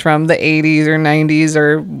movies from the 80s or 90s,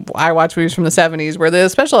 or I watched movies from the 70s where the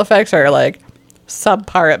special effects are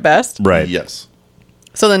subpar at best. Right. Yes.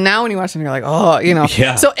 So then now when you watch them, you're like, oh,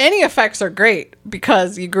 Yeah. So any effects are great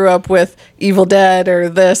because you grew up with Evil Dead or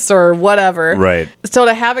this or whatever. Right. So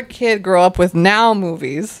to have a kid grow up with now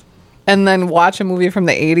movies and then watch a movie from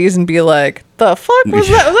the 80s and be like, the fuck was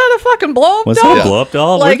that? Was that a fucking blow-up Was doll? that a blow-up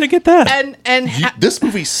doll? Where'd they get that? This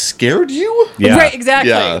movie scared you? Yeah. Right, exactly.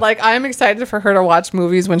 Yeah. Like, I'm excited for her to watch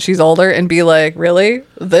movies when she's older and be like, really?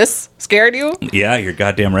 This scared you? Yeah, you're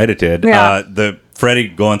goddamn right it did. Yeah. The Freddy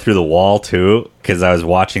going through the wall, too, because I was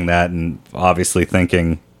watching that and obviously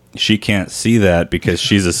thinking, she can't see that because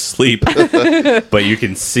she's asleep. But you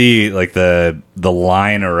can see, like, the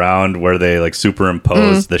line around where they, like,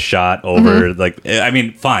 superimpose the shot over. Like, I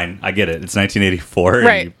mean, fine, I get it. It's 1984 Right.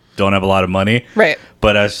 and you don't have a lot of money. Right.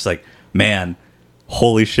 But I was just like, man,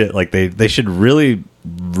 holy shit. Like, they should really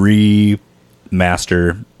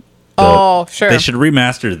remaster. Oh, sure. They should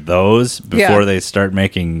remaster those before Yeah. they start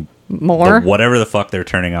making More? whatever the fuck they're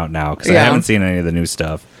turning out now. Because I Yeah. haven't seen any of the new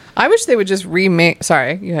stuff. I wish they would just remake.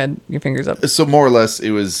 Sorry, you had your fingers up. So more or less,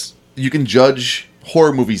 it was, you can judge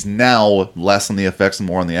horror movies now less on the effects and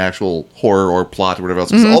more on the actual horror or plot or whatever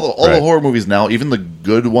else. Because all the horror movies now, even the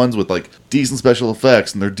good ones with like decent special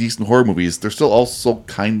effects and they're decent horror movies, they're still also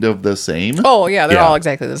kind of the same. Oh, yeah, they're Yeah. all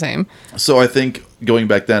exactly the same. So I think going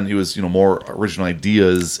back then, it was, more original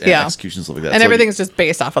ideas and Yeah. executions, stuff like that. And So, everything's just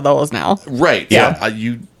based off of those now. right. Yeah.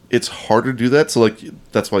 It's harder to do that. So like,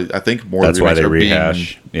 that's why I think more That's why remakes they are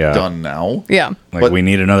rehash. being Yeah. done now. Yeah. Like, But- we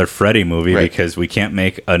need another Freddy movie Right. because we can't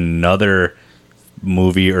make another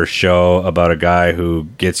movie or show about a guy who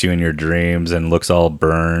gets you in your dreams and looks all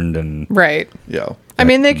burned and Right. Yeah. I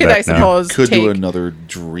mean, they could, I Back now. suppose, Could take... do another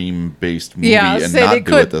dream-based movie Yeah, and say not they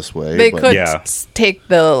do could, it this way. They but- could Yeah. take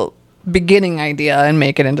the beginning idea and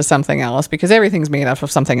make it into something else because everything's made off of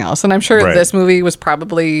something else. And I'm sure Right. this movie was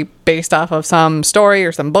probably based off of some story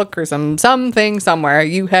or some book or something somewhere.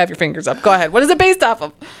 You have your fingers up. Go ahead. What is it based off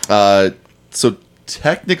of? So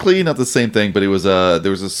technically not the same thing, but it was there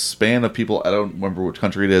was a span of people. I don't remember which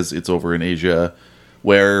country it is. It's over in Asia,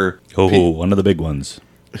 where one of the big ones.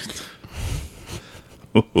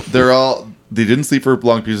 they didn't sleep for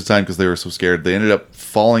long periods of time because they were so scared. They ended up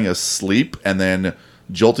falling asleep and then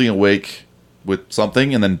jolting awake with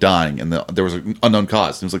something and then dying, and there was an unknown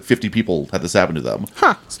cause. It was like 50 people had this happen to them.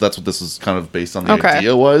 Huh. So that's what this is kind of based on. The Okay.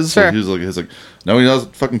 idea was. Sure. So he was like, no, he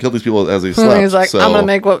doesn't fucking kill these people as he slept. And he's like, So, I'm going to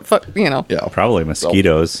make what, yeah. Probably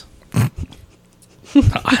mosquitoes.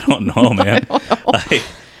 I don't know, man.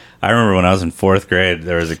 I remember when I was in 4th grade,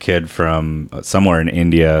 there was a kid from somewhere in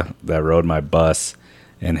India that rode my bus,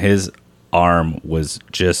 and his arm was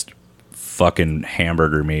just fucking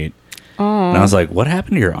hamburger meat. And I was like, what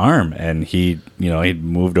happened to your arm? And he'd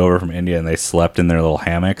moved over from India, and they slept in their little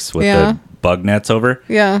hammocks with the bug nets over.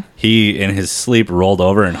 Yeah. He, in his sleep, rolled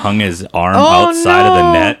over and hung his arm Oh, outside of the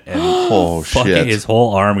no. net, and fucking shit. his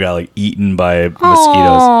whole arm got like eaten by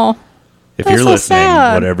mosquitoes. Oh, If that's you're so listening,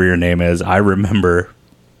 sad. whatever your name is, I remember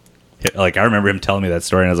him telling me that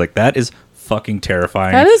story, and I was like, that is fucking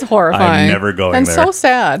terrifying. that is horrifying. I'm never going and there. so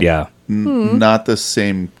sad. Yeah. Not the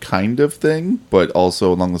same kind of thing, but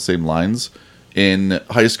also along the same lines. In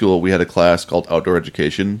high school, we had a class called Outdoor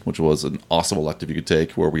Education, which was an awesome elective you could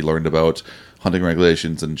take, where we learned about hunting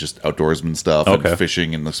regulations and just outdoorsman stuff Okay. and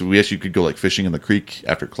fishing. And so we actually could go like fishing in the creek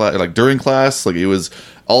after class, like during class. Like it was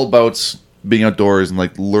all about being outdoors and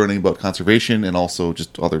like learning about conservation and also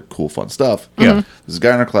just other cool, fun stuff. Yeah. There's a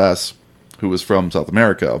guy in our class who was from South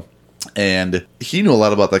America, and he knew a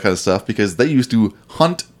lot about that kind of stuff because they used to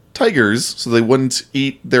hunt tigers so they wouldn't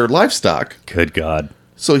eat their livestock. Good God.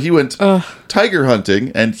 So he went tiger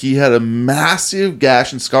hunting, and he had a massive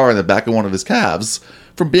gash and scar on the back of one of his calves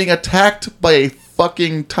from being attacked by a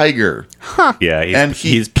fucking tiger. Yeah. And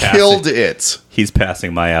he's passing, killed it. He's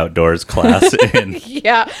passing my outdoors class in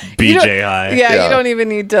Yeah. BJ You don't- High. Yeah, Yeah. you don't even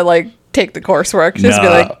need to like take the coursework. Just be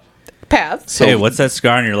Nah. like, path. So Hey, what's that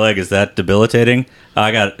scar on your leg? Is that debilitating?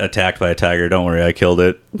 I got attacked by a tiger. Don't worry, I killed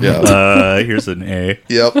it. Yeah. Here's an A.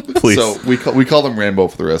 Yep. Please. So we called him Rambo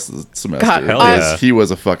for the rest of the semester. God, hell because yeah. He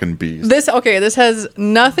was a fucking beast. This has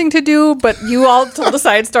nothing to do, but you all told the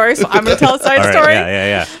side story, so I'm going to tell a side All right. story.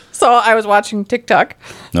 Yeah. So I was watching TikTok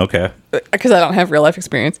Okay. because I don't have real life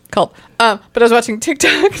experience. But I was watching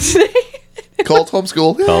TikTok today. Called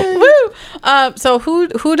homeschool. Woo! So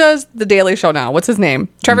who does the Daily Show now? What's his name?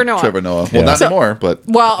 Trevor Noah. Trevor Noah. Well, Yeah. not So- anymore, but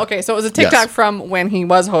Well, okay, so it was a TikTok Yes. from when he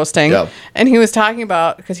was hosting, Yeah. and he was talking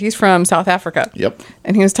about, because he's from South Africa. Yep.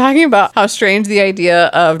 And he was talking about how strange the idea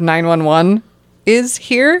of 911 is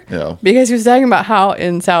here. Yeah. Because he was talking about how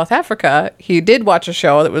in South Africa, he did watch a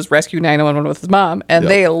show that was Rescue 911 with his mom, and Yeah.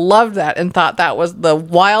 they loved that and thought that was the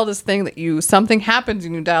wildest thing that something happens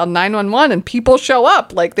and you dial 911 and people show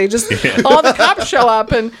up. Like they just, all the cops show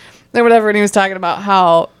up and whatever. And he was talking about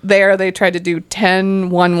how they tried to do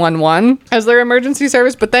 10111 as their emergency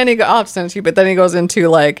service, but then I'll have to send it to you, but then he goes into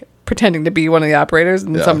like pretending to be one of the operators,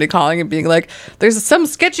 and somebody calling and being like, "There's some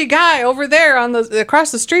sketchy guy over there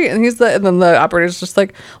across the street," and and then the operator's just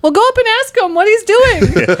like, "Well, go up and ask him what he's doing.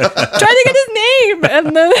 Try to get his name."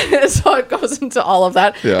 And then so it goes into all of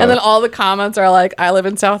that, and then all the comments are like, "I live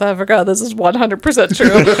in South Africa. This is 100%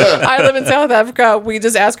 true. I live in South Africa. We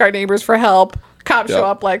just ask our neighbors for help. Cops show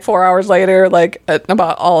up like 4 hours later," like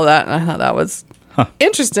about all of that, and I thought that was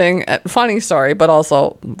interesting, funny story, but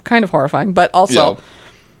also kind of horrifying. But also,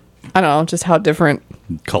 I don't know, just how different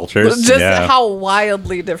cultures, how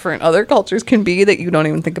wildly different other cultures can be that you don't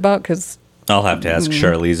even think about. Because I'll have to ask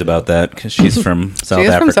Charlize about that because she's from South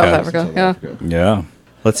Africa. From South Africa, yeah.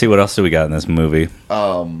 Let's see what else do we got in this movie.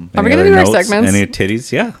 Are we gonna do our segments? Any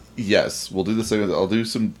titties? Yeah. Yes, we'll do the segments. I'll do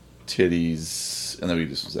some titties, and then we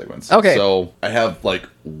do some segments. Okay. So I have like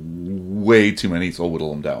way too many, so I'll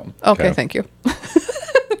whittle them down. Okay. Thank you.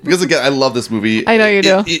 Because again, I love this movie. I know you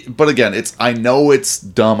do. But again, I know it's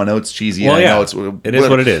dumb. I know it's cheesy. Well, I know it is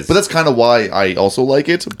what it is. But that's kind of why I also like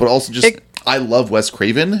it. But also just I love Wes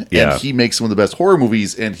Craven, and he makes some of the best horror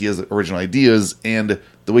movies, and he has original ideas, and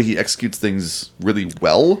the way he executes things really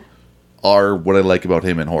well are what I like about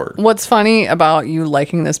him in horror. What's funny about you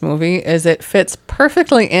liking this movie is it fits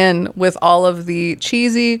perfectly in with all of the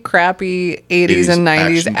cheesy, crappy 80s and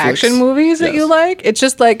 90s action movies that you like. It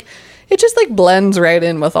just blends right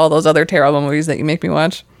in with all those other terrible movies that you make me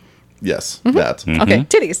watch. Yes, that. Mm-hmm. Okay,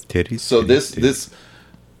 titties. So this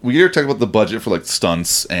we are talking about the budget for like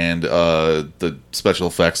stunts and the special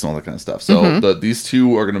effects and all that kind of stuff. So these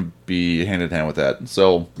two are going to be hand in hand with that.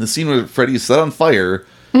 So the scene where Freddy is set on fire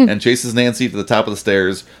and chases Nancy to the top of the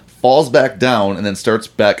stairs, falls back down, and then starts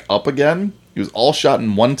back up again. It was all shot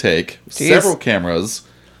in one take, several cameras.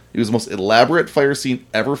 It was the most elaborate fire scene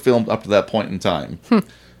ever filmed up to that point in time.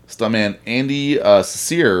 Stuntman Andy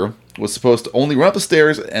Cecere was supposed to only run up the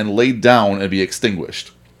stairs and lay down and be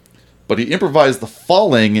extinguished. But he improvised the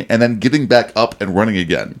falling and then getting back up and running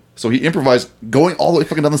again. So he improvised going all the way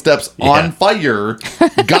fucking down the steps on fire,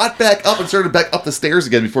 got back up and started back up the stairs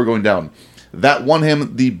again before going down. That won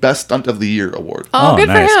him the Best Stunt of the Year award. Oh, good,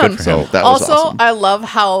 nice. for him. Good for him. So that was awesome. I love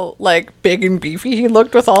how like big and beefy he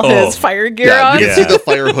looked with all his fire gear on. You can see the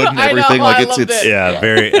fire hood and everything. I loved it. Yeah,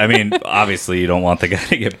 very. I mean, obviously, you don't want the guy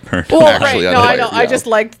to get burned. Well, Actually, right. No, I know. I just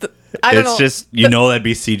liked. It's just that'd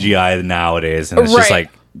be CGI nowadays, and it's just like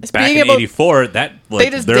back in '84. That they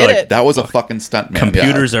just did it. That was a fucking stunt, man.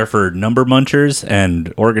 Computers are for number munchers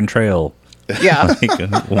and Oregon Trail. Yeah.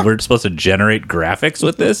 We're supposed to generate graphics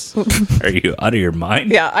with this? Are you out of your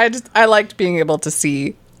mind? Yeah, I liked being able to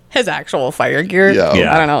see his actual fire gear. Yeah.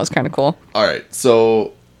 I don't know, it was kind of cool. All right,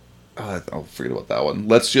 so I'll forget about that one.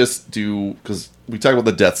 Let's just do, because we talked about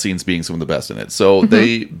the death scenes being some of the best in it. So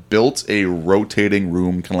they built a rotating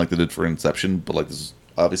room, kind of like they did for Inception, but like this is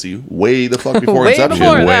obviously way the fuck before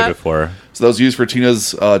Inception. Way before. So that was used for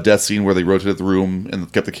Tina's death scene where they rotated the room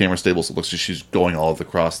and kept the camera stable so it looks like she's going all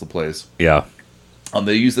across the place. Yeah.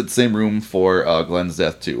 They used that same room for Glenn's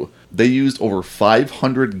death too. They used over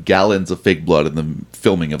 500 gallons of fake blood in the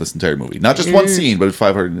filming of this entire movie. Not just one scene, but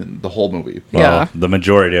 500 in the whole movie. Well, the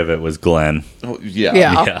majority of it was Glenn. Oh,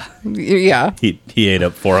 yeah. He ate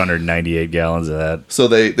up 498 gallons of that. So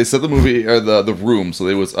they set the movie or the room. So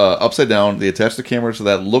it was upside down. They attached the camera so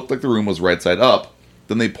that looked like the room was right side up.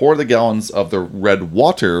 Then they poured the gallons of the red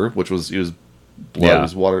water, which was blood. It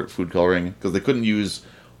was water, food coloring, because they couldn't use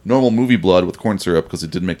normal movie blood with corn syrup because it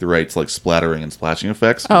didn't make the right like splattering and splashing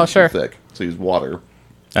effects. Oh, sure. Thick. So use water.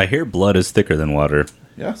 I hear blood is thicker than water.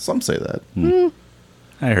 Yeah, some say that.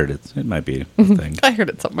 I heard it. It might be a thing. I heard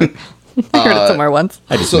it somewhere. I heard it somewhere once.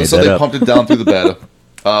 So they pumped it down through the bed.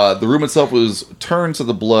 The room itself was turned so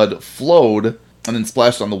the blood flowed and then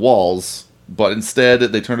splashed on the walls, but instead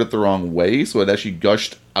they turned it the wrong way, so it actually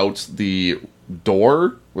gushed out the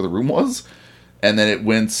door where the room was. And then it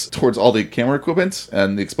went towards all the camera equipment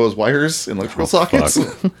and the exposed wires and electrical sockets.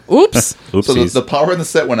 Oops. So the power in the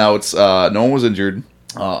set went out. No one was injured.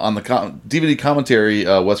 On the DVD commentary,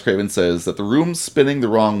 Wes Craven says that the room spinning the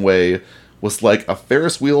wrong way was like a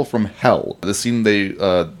Ferris wheel from hell. The scene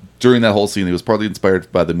during that whole scene, it was partly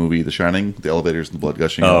inspired by the movie The Shining, the elevators and the blood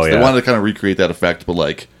gushing. Oh, They wanted to kind of recreate that effect, but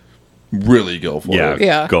like really go for it.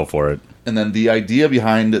 Yeah, go for it. And then the idea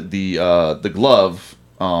behind the glove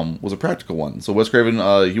was a practical one. So Wes Craven,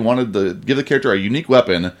 he wanted to give the character a unique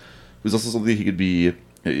weapon. It was also something he could be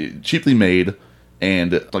cheaply made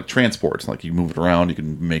and like transport. Like you move it around, you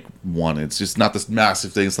can make one. It's just not this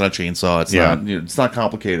massive thing. It's not a chainsaw. It's not. It's not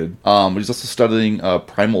complicated. But he's also studying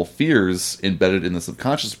primal fears embedded in the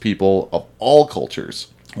subconscious people of all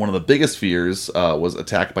cultures. One of the biggest fears was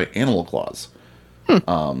attack by animal claws.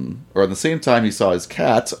 Or at the same time, he saw his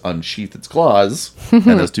cat unsheath its claws, and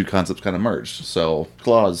those two concepts kind of merged. So,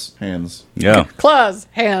 claws, hands. Yeah. Claws,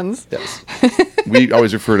 hands. Yes. We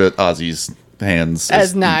always refer to Ozzy's hands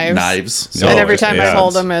as knives. Knives. And every time I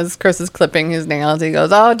hold him as Chris is clipping his nails, he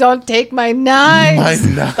goes, "Oh, don't take my knives."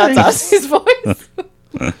 My knives. That's Ozzy's voice.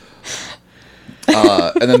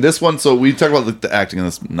 And then this one, so we talk about the acting in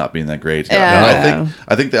this not being that great. Yeah.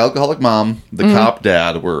 I think the alcoholic mom, the cop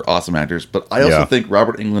dad were awesome actors, but I also think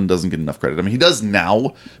Robert Englund doesn't get enough credit. I mean, he does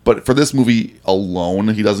now, but for this movie alone,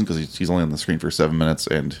 he doesn't because he's only on the screen for 7 minutes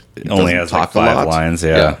and he only has like 5 lines.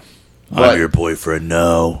 Yeah. But I'm your boyfriend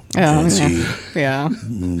now. Nancy. Yeah.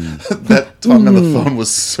 that tongue on the phone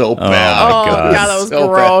was so bad. Oh, God. God, that was So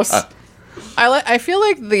gross. bad. I feel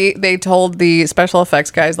like they told the special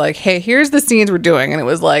effects guys, like, hey, here's the scenes we're doing. And it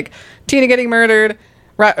was like Tina getting murdered,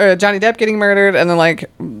 Johnny Depp getting murdered, and then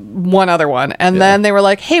like one other one. And then they were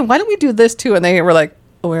like, hey, why don't we do this too? And they were like,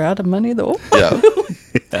 we're out of money though. Yeah.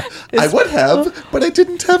 I would have, but I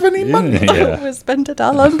didn't have any money. Yeah. We spent it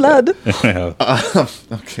all on blood.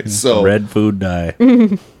 Okay, so Red food dye.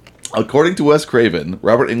 according to Wes Craven,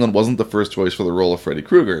 Robert Englund wasn't the first choice for the role of Freddy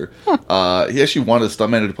Krueger. He actually wanted a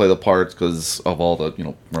stuntman to play the part because of all the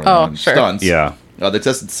running around sure. stunts. Yeah. They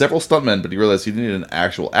tested several stuntmen, but he realized he needed an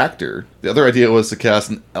actual actor. The other idea was to cast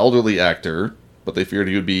an elderly actor, but they feared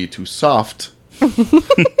he would be too soft.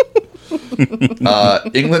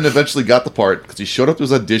 England eventually got the part because he showed up to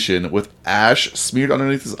his audition with ash smeared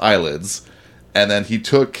underneath his eyelids, and then he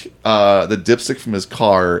took the dipstick from his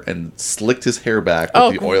car and slicked his hair back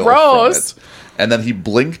with the oil gross. from it. And then he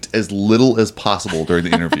blinked as little as possible during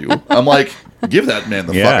the interview. I'm like, give that man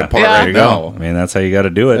the fucking part Yeah. right There you now. go. I mean, that's how you got to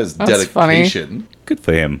do it. That is That's dedication. Good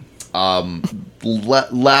for him.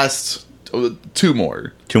 Last 2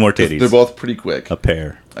 more. 2 more titties. They're both pretty quick. a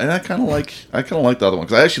pair. And I kind of like the other one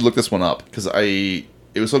because I actually looked this one up because it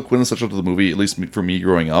was so quintessential to the movie, at least for me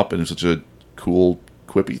growing up, and it's such a cool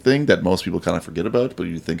quippy thing that most people kind of forget about, but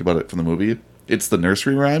you think about it from the movie. It's the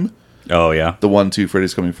nursery rhyme, Oh yeah. the 1, 2,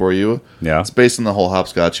 Freddy's coming for you. Yeah. It's based on the whole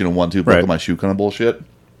hopscotch, 1, 2, buckle Right. my shoe kind of bullshit.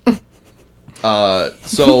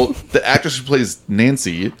 So the actress who plays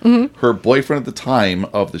Nancy, her boyfriend at the time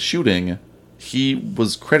of the shooting, he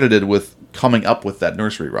was credited with coming up with that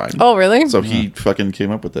nursery rhyme. Oh, really? So he fucking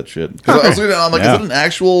came up with that shit. Because I was looking at it, I'm like, Yeah. is it an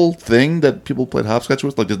actual thing that people played hopscotch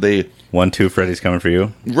with? Like, did they... 1, 2, Freddy's coming for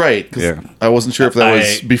you. Right. Because Yeah. I wasn't sure if that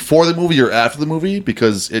was before the movie or after the movie,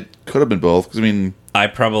 because it could have been both. Because, I mean...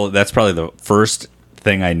 That's probably the first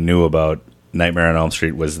thing I knew about Nightmare on Elm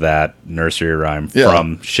Street was that nursery rhyme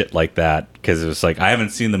from shit like that. Because it was like, I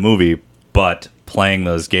haven't seen the movie, but playing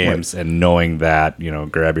those games and knowing that,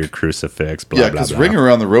 grab your crucifix, blah, Yeah, blah, because blah. Ring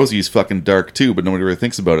Around the Rosie is fucking dark, too, but nobody really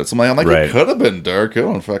thinks about it. So I'm like, Right. it could have been dark. I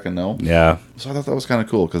don't fucking know. Yeah. So I thought that was kind of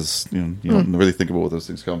cool, because you don't really think about where those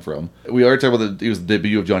things come from. We already talked about it was the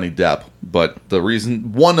debut of Johnny Depp, but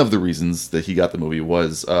one of the reasons that he got the movie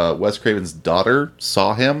was Wes Craven's daughter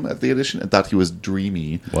saw him at the audition and thought he was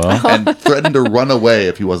dreamy, Well. and threatened to run away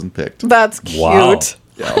if he wasn't picked. That's cute. Wow.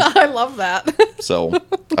 Yeah. I love that. So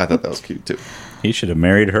I thought that was cute, too. He should have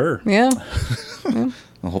married her. Yeah. Well,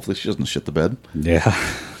 hopefully she doesn't shit the bed. Yeah.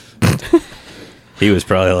 He was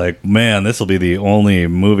probably like, man, this will be the only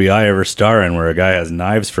movie I ever star in where a guy has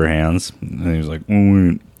knives for hands. And he was like,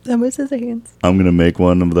 That was his hands. I'm going to make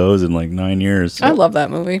one of those in like 9 years. I love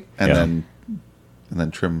that movie. And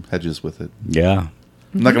then trim hedges with it. Yeah.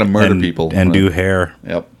 I'm not going to murder And, people. and do hair.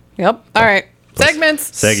 Yep. Yep. All right.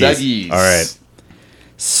 Segments. Seggies. All right.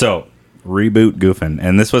 So, reboot Goofin'.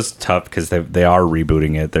 And this was tough because they are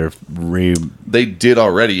rebooting it. They did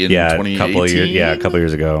already in 2018. a couple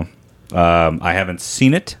years ago. I haven't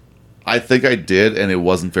seen it. I think I did, and it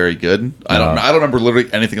wasn't very good. I don't remember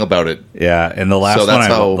literally anything about it. Yeah, and the last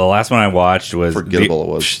one I watched was forgettable it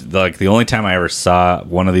was. Like the only time I ever saw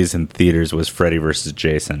one of these in theaters was Freddy vs.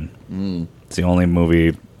 Jason. It's the only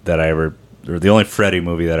movie that the only Freddy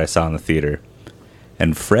movie that I saw in the theater.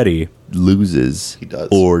 And Freddy loses. He does.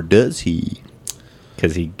 Or does he?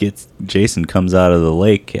 Because Jason comes out of the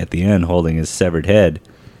lake at the end holding his severed head.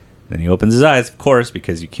 Then he opens his eyes, of course,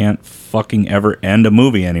 because you can't fucking ever end a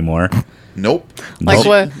movie anymore. Nope. Like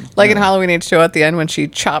in Halloween H2 at the end when she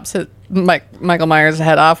chops Michael Myers'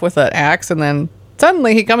 head off with an axe, and then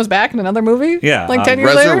suddenly he comes back in another movie. Yeah, 10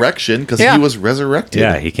 years later. Resurrection, because Yeah. he was resurrected.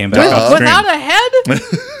 Yeah, he came back off screen. Without a head.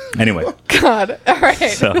 Anyway, God. All right.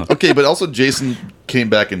 so Okay, but also Jason came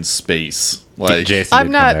back in space. Like Jason I'm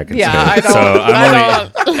did not- come back in yeah, space. I don't- So I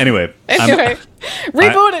I'm only, anyway, Anyway,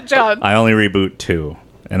 reboot it, John. I only reboot 2,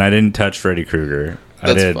 and I didn't touch Freddy Krueger.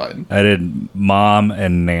 That's fine. I did Mom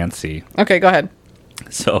and Nancy. Okay, go ahead.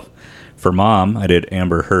 So for Mom, I did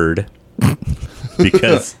Amber Heard.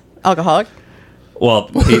 because Alcoholic. well,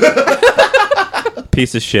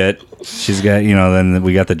 piece of shit. She's got, then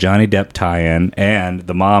we got the Johnny Depp tie-in, and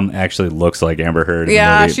the mom actually looks like Amber Heard. In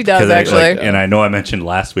the movie. She does, 'Cause actually. and I know I mentioned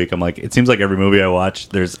last week, I'm like, it seems like every movie I watch,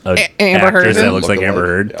 there's a Amber Heard actress in that it. looks like Amber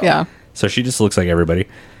Heard. Yeah. So she just looks like everybody.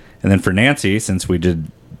 And then for Nancy, since we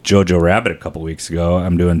did Jojo Rabbit a couple weeks ago,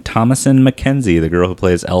 I'm doing Thomasin McKenzie, the girl who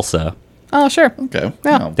plays Elsa. Oh, sure. Okay.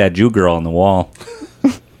 Yeah. No. That Jew girl on the wall. Do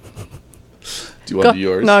you want to do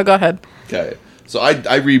yours? No, go ahead. Okay. So I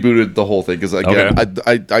rebooted the whole thing because again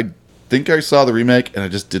I think I saw the remake and I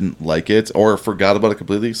just didn't like it or forgot about it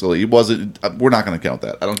completely. So it wasn't. We're not going to count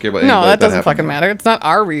that. I don't care about. No, that doesn't happened fucking here. matter. It's not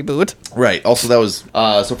our reboot. Right. Also, that was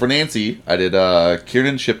so for Nancy. I did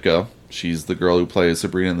Kiernan Shipka. She's the girl who plays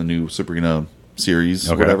Sabrina in the new Sabrina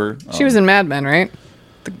series, or whatever. She was in Mad Men, right?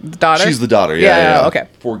 The daughter. She's the daughter. Yeah. Okay.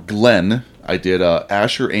 For Glenn, I did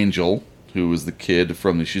Asher Angel, who was the kid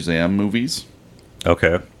from the Shazam movies.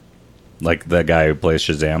 Okay. Like the guy who plays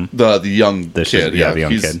Shazam. The young The kid. the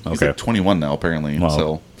young he's, kid. He's Okay. like 21 now, apparently. Wow.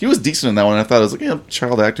 So he was decent in that one. I thought it was like,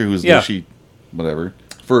 child actor who's whatever.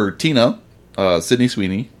 For Tina, Sydney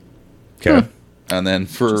Sweeney. Okay. And then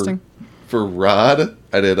for Interesting. Rod,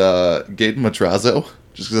 I did Gaten Matrazo.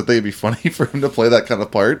 Just because I think it'd be funny for him to play that kind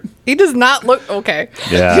of part. He does not look okay.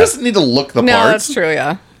 Yeah. You just need to look the No, part. that's true.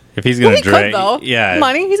 Yeah. If he's gonna He drag, could though. yeah,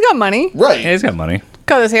 Money. He's got money. Right. Yeah, he's got money.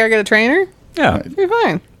 Cut his hair. Get a trainer. Yeah, You're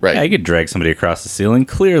fine. Right. yeah, he could drag somebody across the ceiling.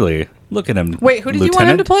 Clearly, look at him. Wait, who did you want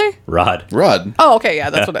him to play? Rod. Rod. Oh, okay. Yeah,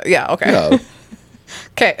 that's what. Yeah. Okay. Yeah.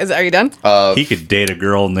 Okay. Are you done? He could date a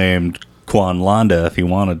girl named Quan Londa if he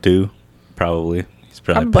wanted to. Probably. He's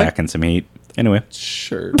probably packing some heat. Anyway.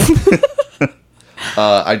 Sure.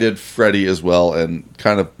 I did Freddy as well, and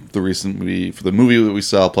kind of the recent movie for the movie that we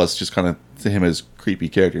saw, plus just kind of to him as creepy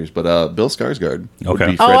characters. But Bill Skarsgård would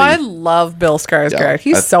Okay. be Oh, Freddy. I love Bill Skarsgård. Yeah.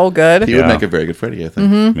 He's so good. He would Yeah. make a very good Freddy, I think.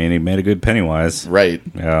 Mm-hmm. I mean, he made a good Pennywise. Right.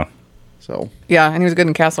 Yeah. So Yeah, and he was good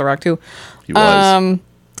in Castle Rock too. he was.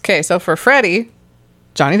 Okay, so for Freddy,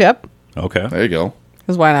 Johnny Depp, Okay. There you go.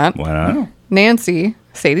 because why not? Why not? Nancy,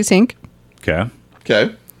 Sadie Sink. Okay.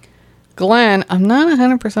 Okay. Glenn, I'm not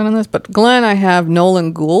 100% on this, but Glenn, I have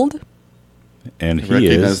Nolan Gould. And I he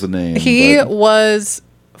recognize is. the name. He but- was,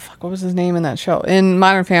 what was his name in that show? In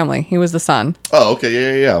Modern Family, he was the son. Oh,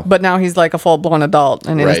 okay. Yeah. But now he's like a full-blown adult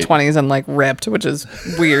and in his Right. 20s and like ripped, which is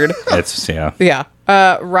weird. It's yeah. Yeah.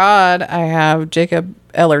 Rod, I have Jacob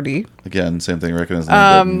Elordi. Again, same thing. Recognize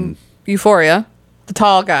the name. Euphoria, the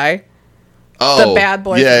tall guy, Oh, the bad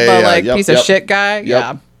boy, Yep, piece of shit guy. Yep.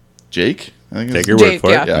 Yeah. Jake. I think Take it's your Jake,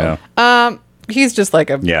 word for it. yeah. Yeah. He's just like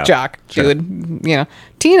a Yeah, jock sure. dude, you know.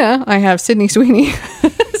 Tina, I have Sydney Sweeney.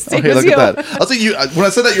 Same Okay, as look you. at that. I'll say you when I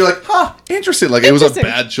said that, you're like, huh, interesting. Like it was a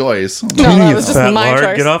Interesting. bad choice. No, that was just Fat my lard,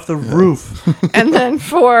 choice. get off the roof. And then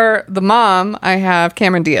for the mom, I have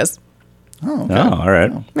Cameron Diaz. Oh, okay. Oh, all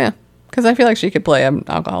right. Yeah, because I feel like she could play an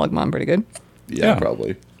alcoholic mom pretty good. Yeah, Yeah.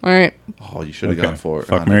 probably. All right, Oh, you should have Okay. gone for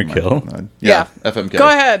Fuck, oh, marry, never kill. mind. Yeah. FMK. go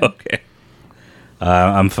ahead. Okay.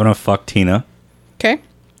 I'm gonna fuck Tina. Okay,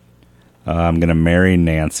 I'm gonna marry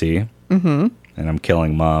Nancy. Mm-hmm. And I'm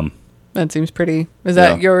killing Mom. that seems pretty. Is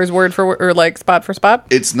that Yeah. yours, word for or like spot for spot?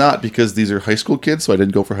 It's not because these are high school kids, so I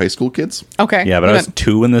didn't go for high school kids. Okay, Yeah, but I you was went-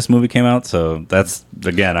 2 when this movie came out, so that's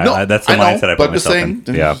again, No, that's the I know, mindset I but put I'm just myself saying,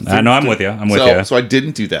 in. Yeah, I know. I'm with you. I'm with you. So I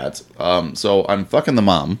didn't do that. So I'm fucking the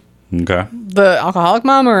mom. Okay. the alcoholic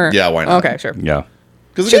mom, or Yeah, why not? Okay, sure. Yeah.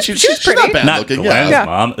 Because She's she's pretty. not bad Not looking. Glenn's Yeah.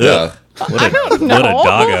 mom. Yeah. Ugh. What a, don't what a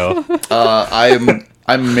know. doggo.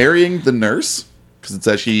 I'm marrying the nurse because it's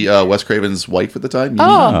actually Wes Craven's wife at the time. Mimi,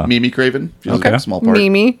 Oh. Mimi Craven. She was Okay. a small part.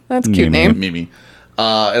 Mimi, that's a cute Mimi. name. Mimi.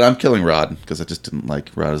 And I'm killing Rod because I just didn't like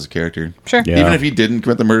Rod as a character. Sure. Yeah. Even if he didn't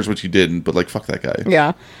commit the murders, which he didn't, but like fuck that guy.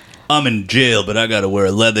 Yeah. I'm in jail, but I gotta wear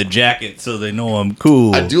a leather jacket so they know I'm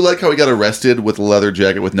cool. I do like how he got arrested with a leather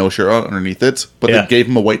jacket with no shirt on underneath it, but Yeah. they gave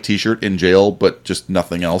him a white T-shirt in jail, but just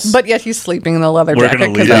nothing else. But yet he's sleeping in the leather We're jacket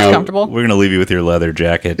gonna because leave that's you. comfortable. We're gonna leave you with your leather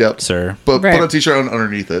jacket, Yep. sir. But Right. put a T-shirt on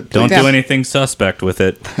underneath it. Don't please. do Yeah. anything suspect with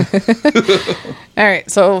it. All right,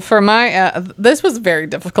 so for my this was very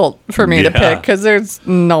difficult for me to Yeah. pick because there's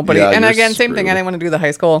nobody. Yeah, And you're again, same thing. I screwed. didn't want to do the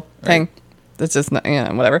high school thing. It's just not,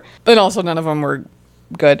 whatever. But also none of them were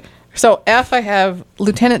good. So F, I have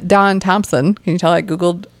Lieutenant Don Thompson. Can you tell I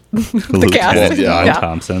googled the cast? Lieutenant yeah. Don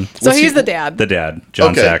Thompson. So Was he's he- the dad. The dad,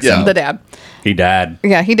 John Okay, Saxon. yeah. The dad. He died.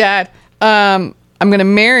 Yeah, he died. I'm gonna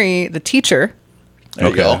marry the teacher. There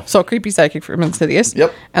you Okay. go. So creepy psychic from Insidious.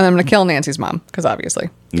 Yep. And I'm gonna kill Nancy's mom because obviously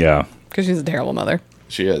Yeah. because she's a terrible mother.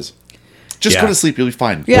 She is. Just Yeah. go to sleep. You'll be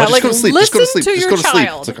fine. Yeah, Just like, go to sleep. Just go to listen sleep. to Just your go to sleep.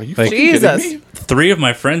 child. It's like, are you Like, fucking Jesus. kidding me? 3 of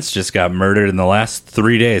my friends just got murdered in the last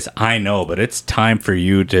 3 days. I know, but it's time for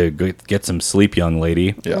you to get some sleep, young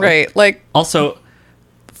lady. Yeah. Right. Like, Also,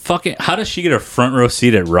 fucking, how does she get a front row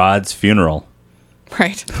seat at Rod's funeral?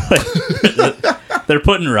 right. They're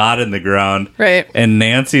putting Rod in the ground. Right. And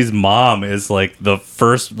Nancy's mom is like the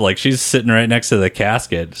first, like she's sitting right next to the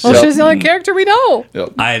casket. Well, So she's the only character we know.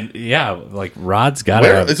 Yep. like Rod's got to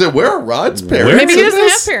Where have, is it? Where are Rod's parents? Maybe he in doesn't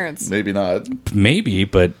this? have parents. Maybe not. maybe,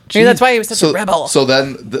 but Maybe that's why he was such a rebel. So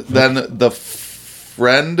then the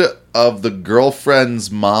friend of the girlfriend's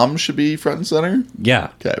mom should be front and center.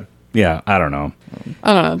 yeah. Okay. Yeah, I don't know.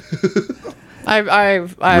 I don't know.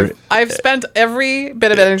 I've spent every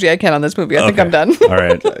bit of energy I can on this movie. I think Okay. I'm done. All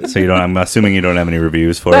right. So I'm assuming you don't have any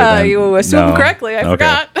reviews for it. then? You assumed correctly. I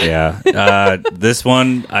forgot. Yeah. This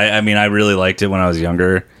one, I mean, I really liked it when I was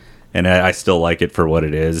younger, and I still like it for what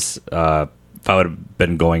it is. If I would have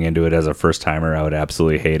been going into it as a first timer, I would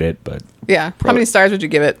absolutely hate it. But Yeah. How many stars would you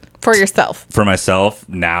give it for yourself? for myself,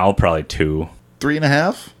 now probably 2.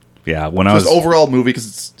 3.5. Yeah. When I Just was overall movie because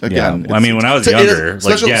it's again. Yeah, I mean, when I was it is younger, like,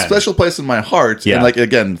 special yeah. special place in my heart. Yeah. And like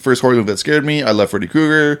again, first horror movie that scared me. I love Freddy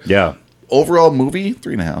Krueger. Yeah. Overall movie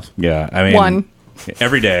 3.5. Yeah. I mean, 1.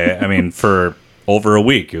 every day. I mean, for over a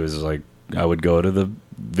week, it was like I would go to the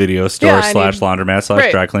video store Yeah, I mean, /laundromat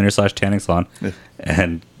right. /dry cleaner /tanning salon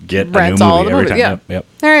and get Rent a new all movie the every movies, time. yeah. Yep.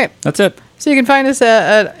 All right. That's it. So you can find us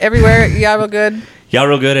everywhere. Yeah, real good. Y'all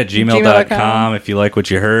real good at gmail.com if you like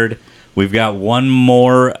what you heard. We've got one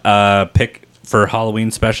more pick for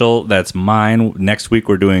Halloween special. That's mine. Next week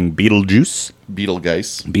we're doing Beetlejuice.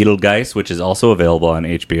 Beetlegeist, which is also available on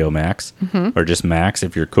HBO Max or just Max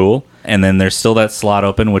if you're cool. And then there's still that slot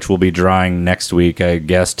open, which we'll be drawing next week, I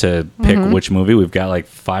guess, to pick which movie. We've got like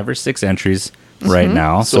 5 or 6 entries right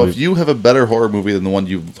now. So if you have a better horror movie than the one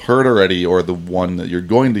you've heard already or the one that you're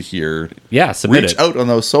going to hear, yeah, submit reach it. out on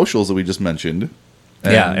those socials that we just mentioned.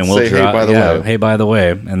 And we'll say, draw, hey, by the way. Hey, by the way.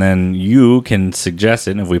 And then you can suggest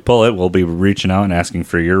it. And if we pull it, we'll be reaching out and asking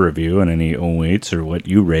for your review and any weights or what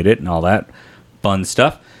you rate it and all that fun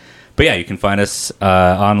stuff. But yeah, you can find us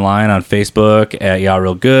online on Facebook at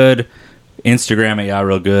YaRealGood, Instagram at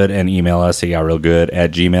YaRealGood, and email us at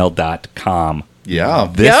YaRealGood@gmail.com. Yeah.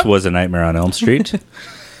 This was A Nightmare on Elm Street.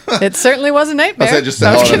 It certainly was a nightmare. I said just No,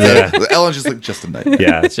 I'm Ellen. kidding. Ellen's just like just a nightmare.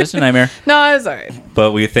 Yeah, it's just a nightmare. No, it's all right.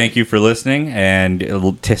 But we thank you for listening, and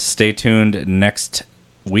stay tuned next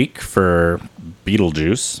week for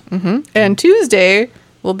Beetlejuice. And Tuesday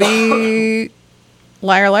will be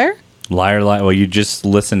Liar Liar? Liar, liar. Well, you just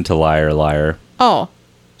listened to Liar, liar. Oh,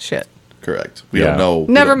 shit. Correct. We Yeah. don't know.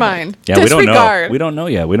 We Never don't know. mind. Yeah, we don't know. Disregard. We don't know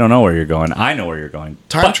yet. We don't know where you're going. I know where you're going.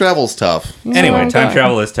 Time travel's tough. Anyway, Oh, time God.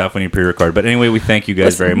 travel is tough when you pre-record. But anyway, we thank you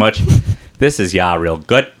guys very much. This is Ya Real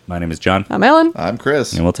Good. My name is John, I'm Ellen. I'm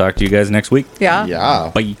Chris. and we'll talk to you guys next week. Yeah.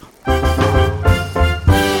 Yeah. Bye.